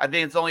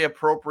think it's only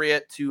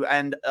appropriate to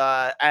end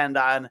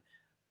on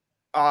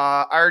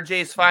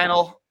RJ's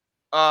final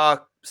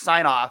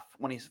sign off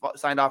when he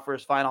signed off for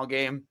his final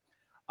game.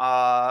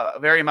 A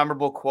very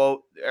memorable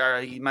quote.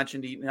 He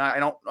mentioned, I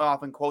don't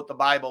often quote the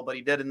Bible, but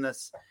he did in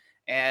this,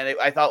 and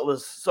I thought it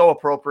was so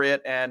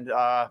appropriate and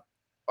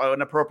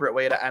an appropriate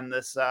way to end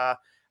this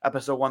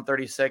episode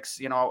 136.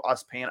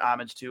 Us paying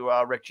homage to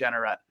Rick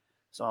Jenneret.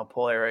 So I'll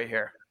pull it right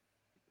here.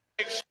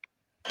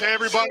 To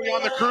everybody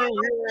on the crew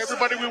here,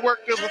 everybody we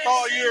worked with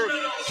all year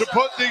to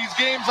put these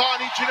games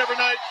on each and every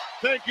night.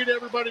 Thank you to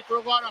everybody for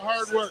a lot of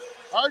hard work.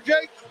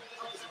 RJ?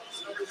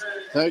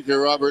 Thank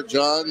you, Robert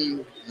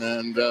John.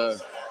 And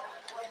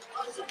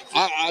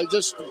I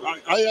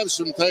have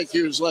some thank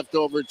yous left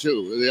over,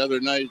 too. The other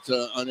night,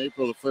 on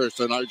April the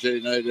 1st, on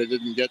RJ night, I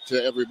didn't get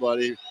to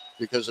everybody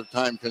because of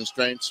time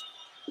constraints.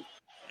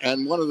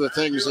 And one of the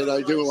things that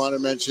I do want to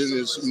mention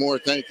is more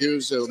thank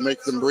yous. It'll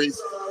make them brief.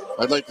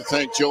 I'd like to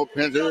thank Joe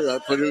Pinter, our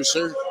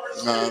producer,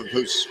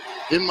 who's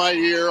in my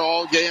ear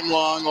all game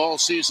long, all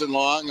season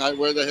long. I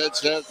wear the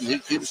headset, and he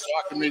keeps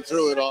talking me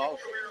through it all.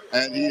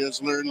 And he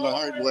has learned the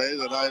hard way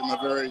that I am a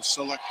very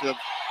selective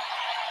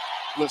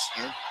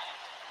listener.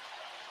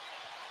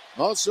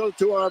 Also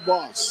to our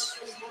boss,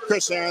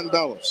 Chris Ann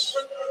Bellis.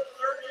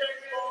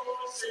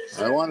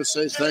 I want to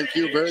say thank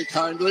you very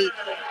kindly.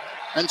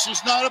 And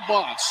she's not a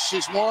boss.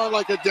 She's more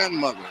like a den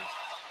mother.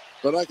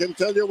 But I can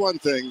tell you one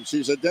thing.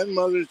 She's a den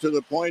mother to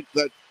the point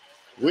that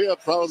we are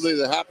probably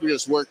the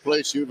happiest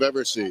workplace you've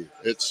ever seen.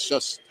 It's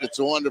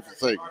a wonderful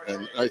thing.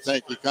 And I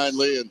thank you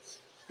kindly. And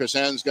Chris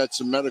Ann's got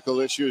some medical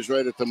issues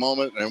right at the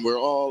moment. And we're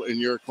all in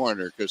your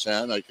corner, Chris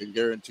Ann. I can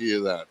guarantee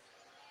you that.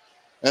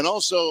 And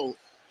also,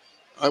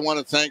 I want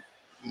to thank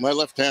my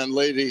left-hand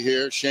lady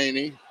here,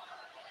 Shani,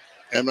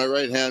 and my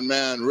right-hand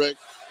man, Rick.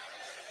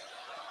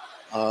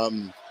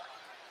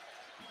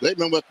 They've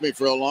been with me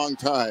for a long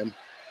time,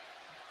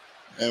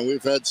 and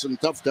we've had some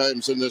tough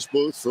times in this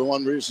booth for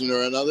one reason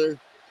or another,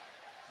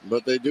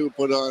 but they do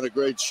put on a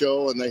great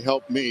show, and they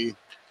help me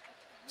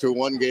through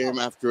one game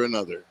after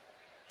another.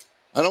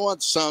 I don't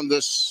want to sound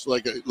this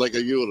like a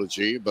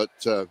eulogy, but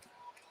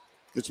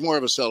it's more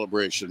of a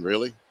celebration,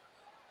 really.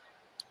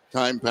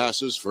 Time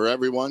passes for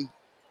everyone.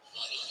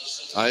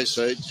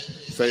 Eyesight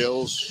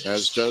fails,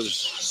 as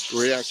does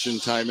reaction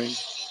timing.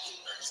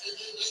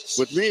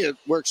 With me, it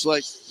works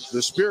like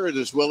the spirit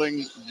is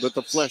willing, but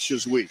the flesh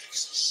is weak.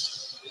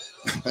 It's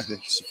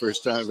the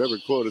first time I've ever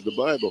quoted the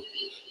Bible.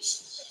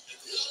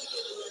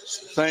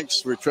 Thanks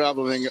for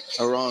traveling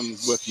around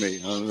with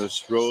me on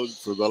this road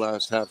for the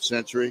last half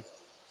century.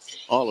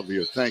 All of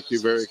you, thank you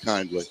very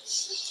kindly.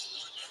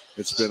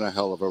 It's been a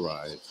hell of a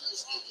ride.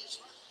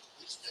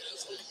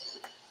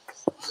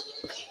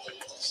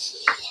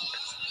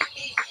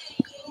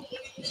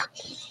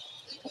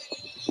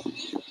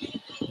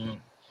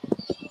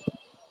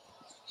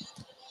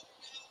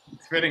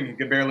 Fitting, you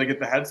could barely get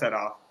the headset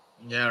off.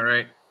 Yeah,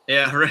 right.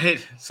 Yeah,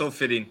 right. So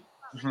fitting.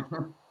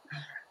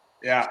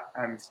 Yeah,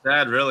 I'm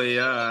sad, really.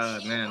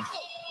 Man.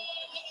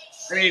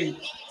 I mean,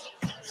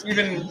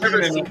 even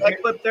ever seen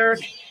that clip there?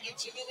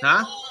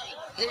 Huh?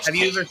 Have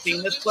you ever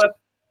seen this clip?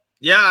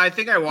 Yeah, I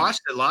think I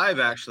watched it live,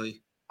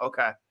 actually.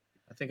 Okay.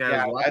 I think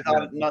I was watching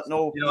thought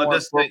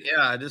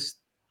it.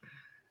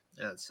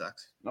 It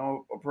sucks.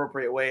 No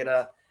appropriate way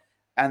to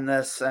end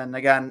this. And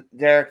again,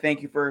 Derek,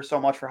 thank you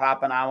so much for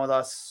hopping on with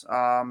us.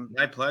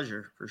 My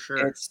pleasure, for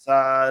sure. It's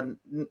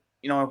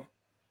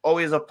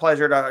always a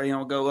pleasure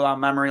to go down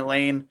memory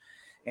lane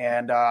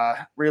and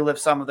relive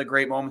some of the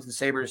great moments in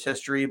Sabres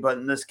history, but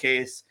in this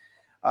case,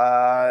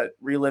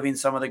 reliving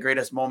some of the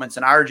greatest moments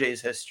in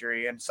RJ's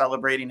history and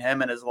celebrating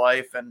him and his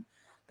life and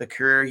the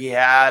career he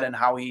had and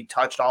how he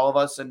touched all of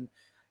us and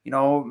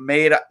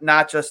made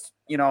not just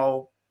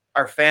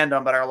our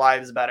fandom but our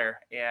lives better.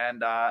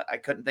 And I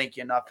couldn't thank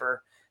you enough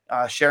for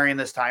sharing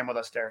this time with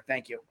us, Derek.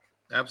 Thank you.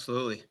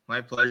 Absolutely,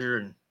 my pleasure,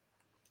 and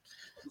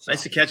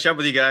nice to catch up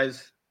with you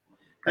guys.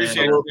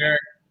 Appreciate it, Derek.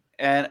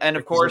 And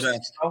of course,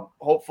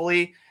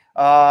 hopefully,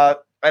 I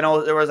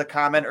know there was a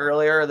comment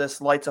earlier.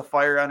 This lights a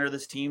fire under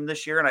this team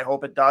this year, and I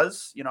hope it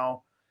does.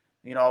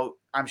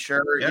 I'm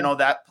sure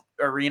that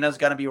arena is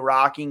going to be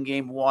rocking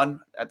Game 1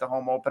 at the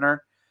home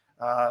opener.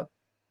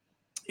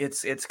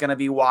 It's going to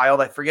be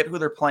wild. I forget who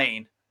they're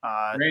playing.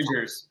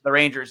 Rangers. The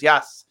Rangers,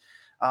 yes.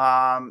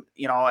 And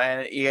you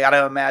got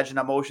to imagine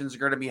emotions are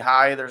going to be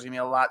high. There's going to be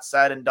a lot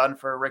said and done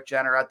for Rick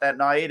Jenneret that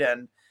night,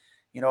 and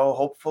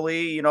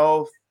hopefully,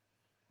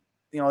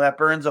 that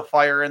burns a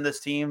fire in this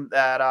team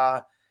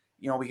that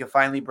we can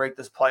finally break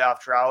this playoff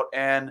drought.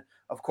 And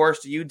of course,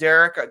 to you,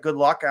 Derek, good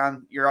luck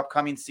on your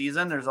upcoming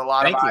season. There's a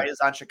lot of eyes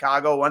on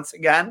Chicago once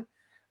again.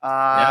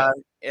 To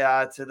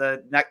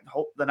the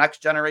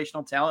next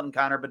generational talent in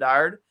Connor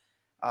Bedard.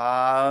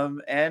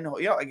 Again,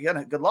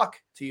 good luck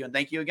to you and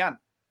thank you again.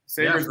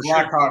 Sabres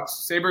Blackhawks.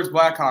 Sabres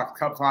Blackhawks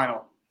Cup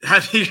final.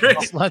 That'd be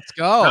great. Let's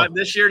go. Not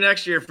this year,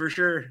 next year for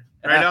sure.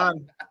 Right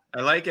on.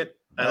 I like it.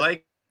 All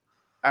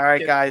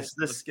right, guys.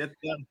 Let's get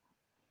done.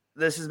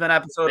 This has been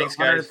episode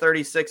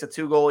 136 of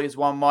Two Goalies,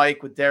 One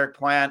Mic with Derek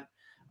Plante.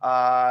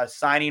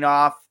 Signing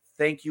off.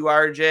 Thank you,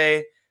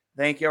 RJ.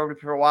 Thank you,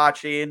 everybody, for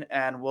watching,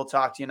 and we'll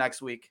talk to you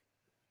next week.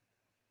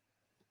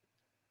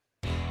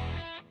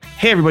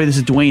 Hey everybody, this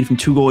is Dwayne from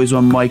Two Goalies,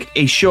 One Mic,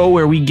 a show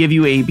where we give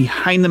you a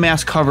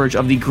behind-the-mask coverage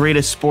of the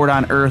greatest sport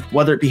on earth,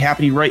 whether it be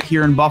happening right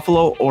here in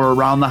Buffalo or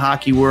around the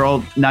hockey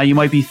world. Now you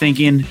might be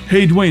thinking,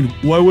 hey Dwayne,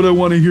 why would I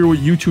want to hear what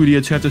you two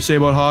idiots have to say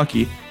about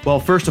hockey? Well,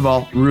 first of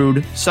all,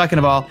 rude. Second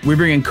of all, we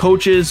bring in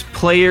coaches,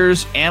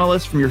 players,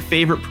 analysts from your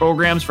favorite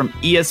programs, from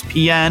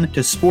ESPN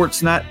to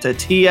Sportsnet to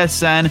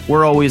TSN.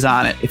 We're always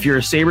on it. If you're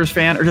a Sabres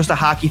fan or just a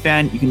hockey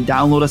fan, you can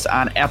download us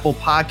on Apple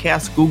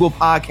Podcasts, Google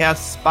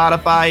Podcasts,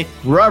 Spotify,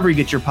 wherever you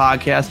get your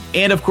podcasts.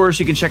 And of course,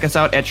 you can check us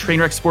out at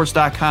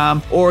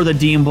trainwrecksports.com or the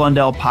Dean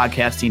Blundell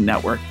Podcasting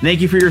Network. Thank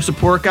you for your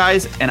support,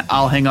 guys, and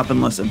I'll hang up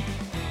and listen.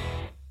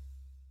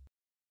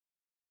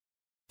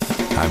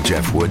 I'm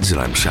Jeff Woods,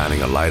 and I'm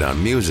shining a light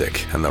on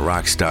music and the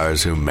rock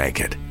stars who make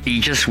it.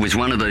 He just was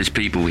one of those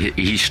people,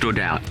 he stood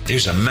out. He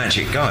was a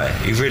magic guy.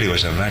 He really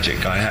was a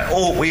magic guy.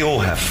 We all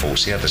have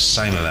faults. He had the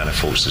same amount of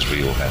faults as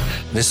we all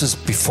have. This was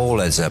before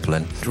Led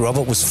Zeppelin.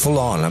 Robert was full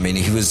on. I mean,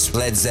 he was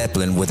Led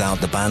Zeppelin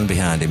without the band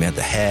behind him. He had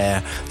the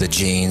hair, the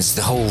jeans,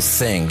 the whole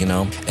thing, you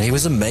know, and he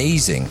was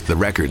amazing. The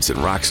Records and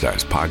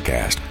Rockstars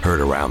podcast,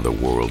 heard around the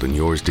world and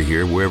yours to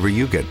hear wherever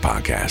you get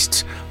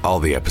podcasts. All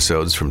the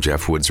episodes from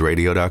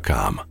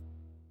jeffwoodsradio.com.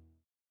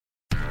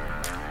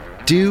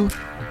 Do,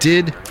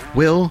 Did,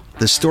 Will,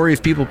 the Story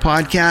of People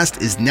podcast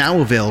is now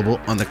available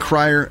on the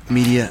Crier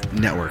Media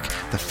Network.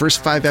 The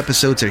first 5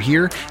 episodes are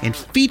here and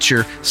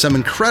feature some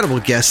incredible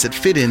guests that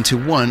fit into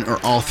one or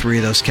all 3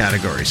 of those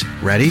categories.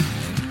 Ready?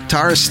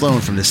 Tara Sloan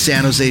from the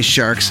San Jose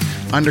Sharks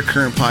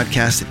Undercurrent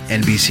podcast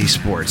at NBC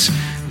Sports.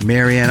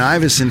 Marianne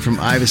Iveson from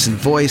Iveson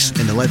Voice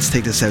and the Let's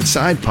Take This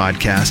Outside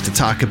podcast to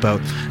talk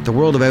about the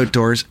world of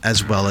outdoors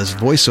as well as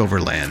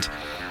voiceover land.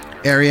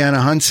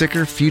 Ariana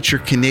Hunsicker, future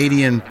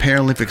Canadian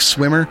Paralympic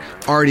swimmer,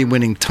 already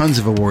winning tons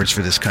of awards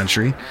for this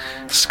country.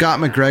 Scott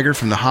McGregor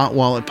from the Hot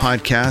Wallet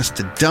podcast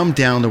to dumb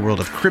down the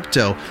world of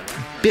crypto,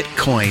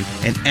 Bitcoin,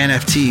 and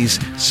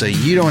NFTs so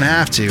you don't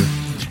have to.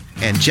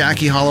 And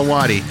Jackie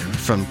Holowati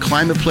from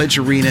Climate Pledge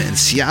Arena in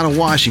Seattle,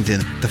 Washington,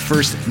 the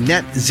first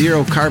net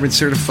zero carbon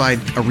certified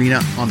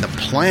arena on the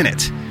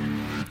planet.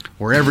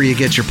 Wherever you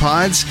get your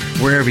pods,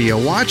 wherever you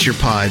watch your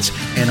pods,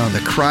 and on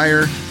the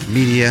Crier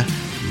Media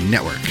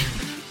Network.